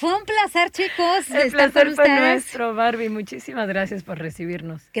 Fue un placer, chicos, de estar con ustedes. Fue nuestro, Barbie. Muchísimas gracias por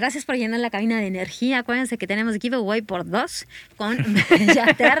recibirnos. Gracias por llenar la cabina de energía. Acuérdense que tenemos giveaway por 2 con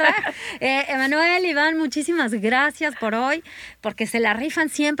Bellaterra. Emanuel, Iván, muchísimas gracias por hoy, porque se la rifan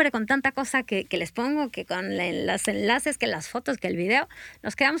siempre con tanta cosa que les pongo, que con los enlaces, que las fotos, que el video.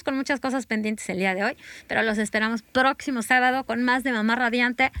 Nos quedamos con muchas cosas pendientes el día de hoy, pero los esperamos próximo sábado con más de Mamá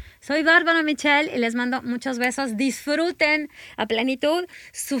Radiante. Soy Bárbara Michelle y les mando muchos besos. Disfruten a plenitud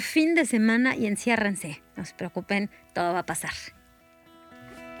su fin de semana y enciérrense. No se preocupen, todo va a pasar.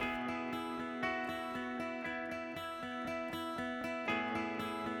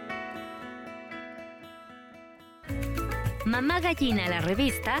 Mamá Gallina, la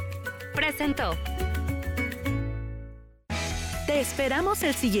revista, presentó. Te esperamos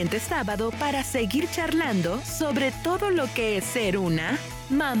el siguiente sábado para seguir charlando sobre todo lo que es ser una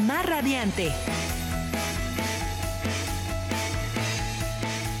mamá radiante.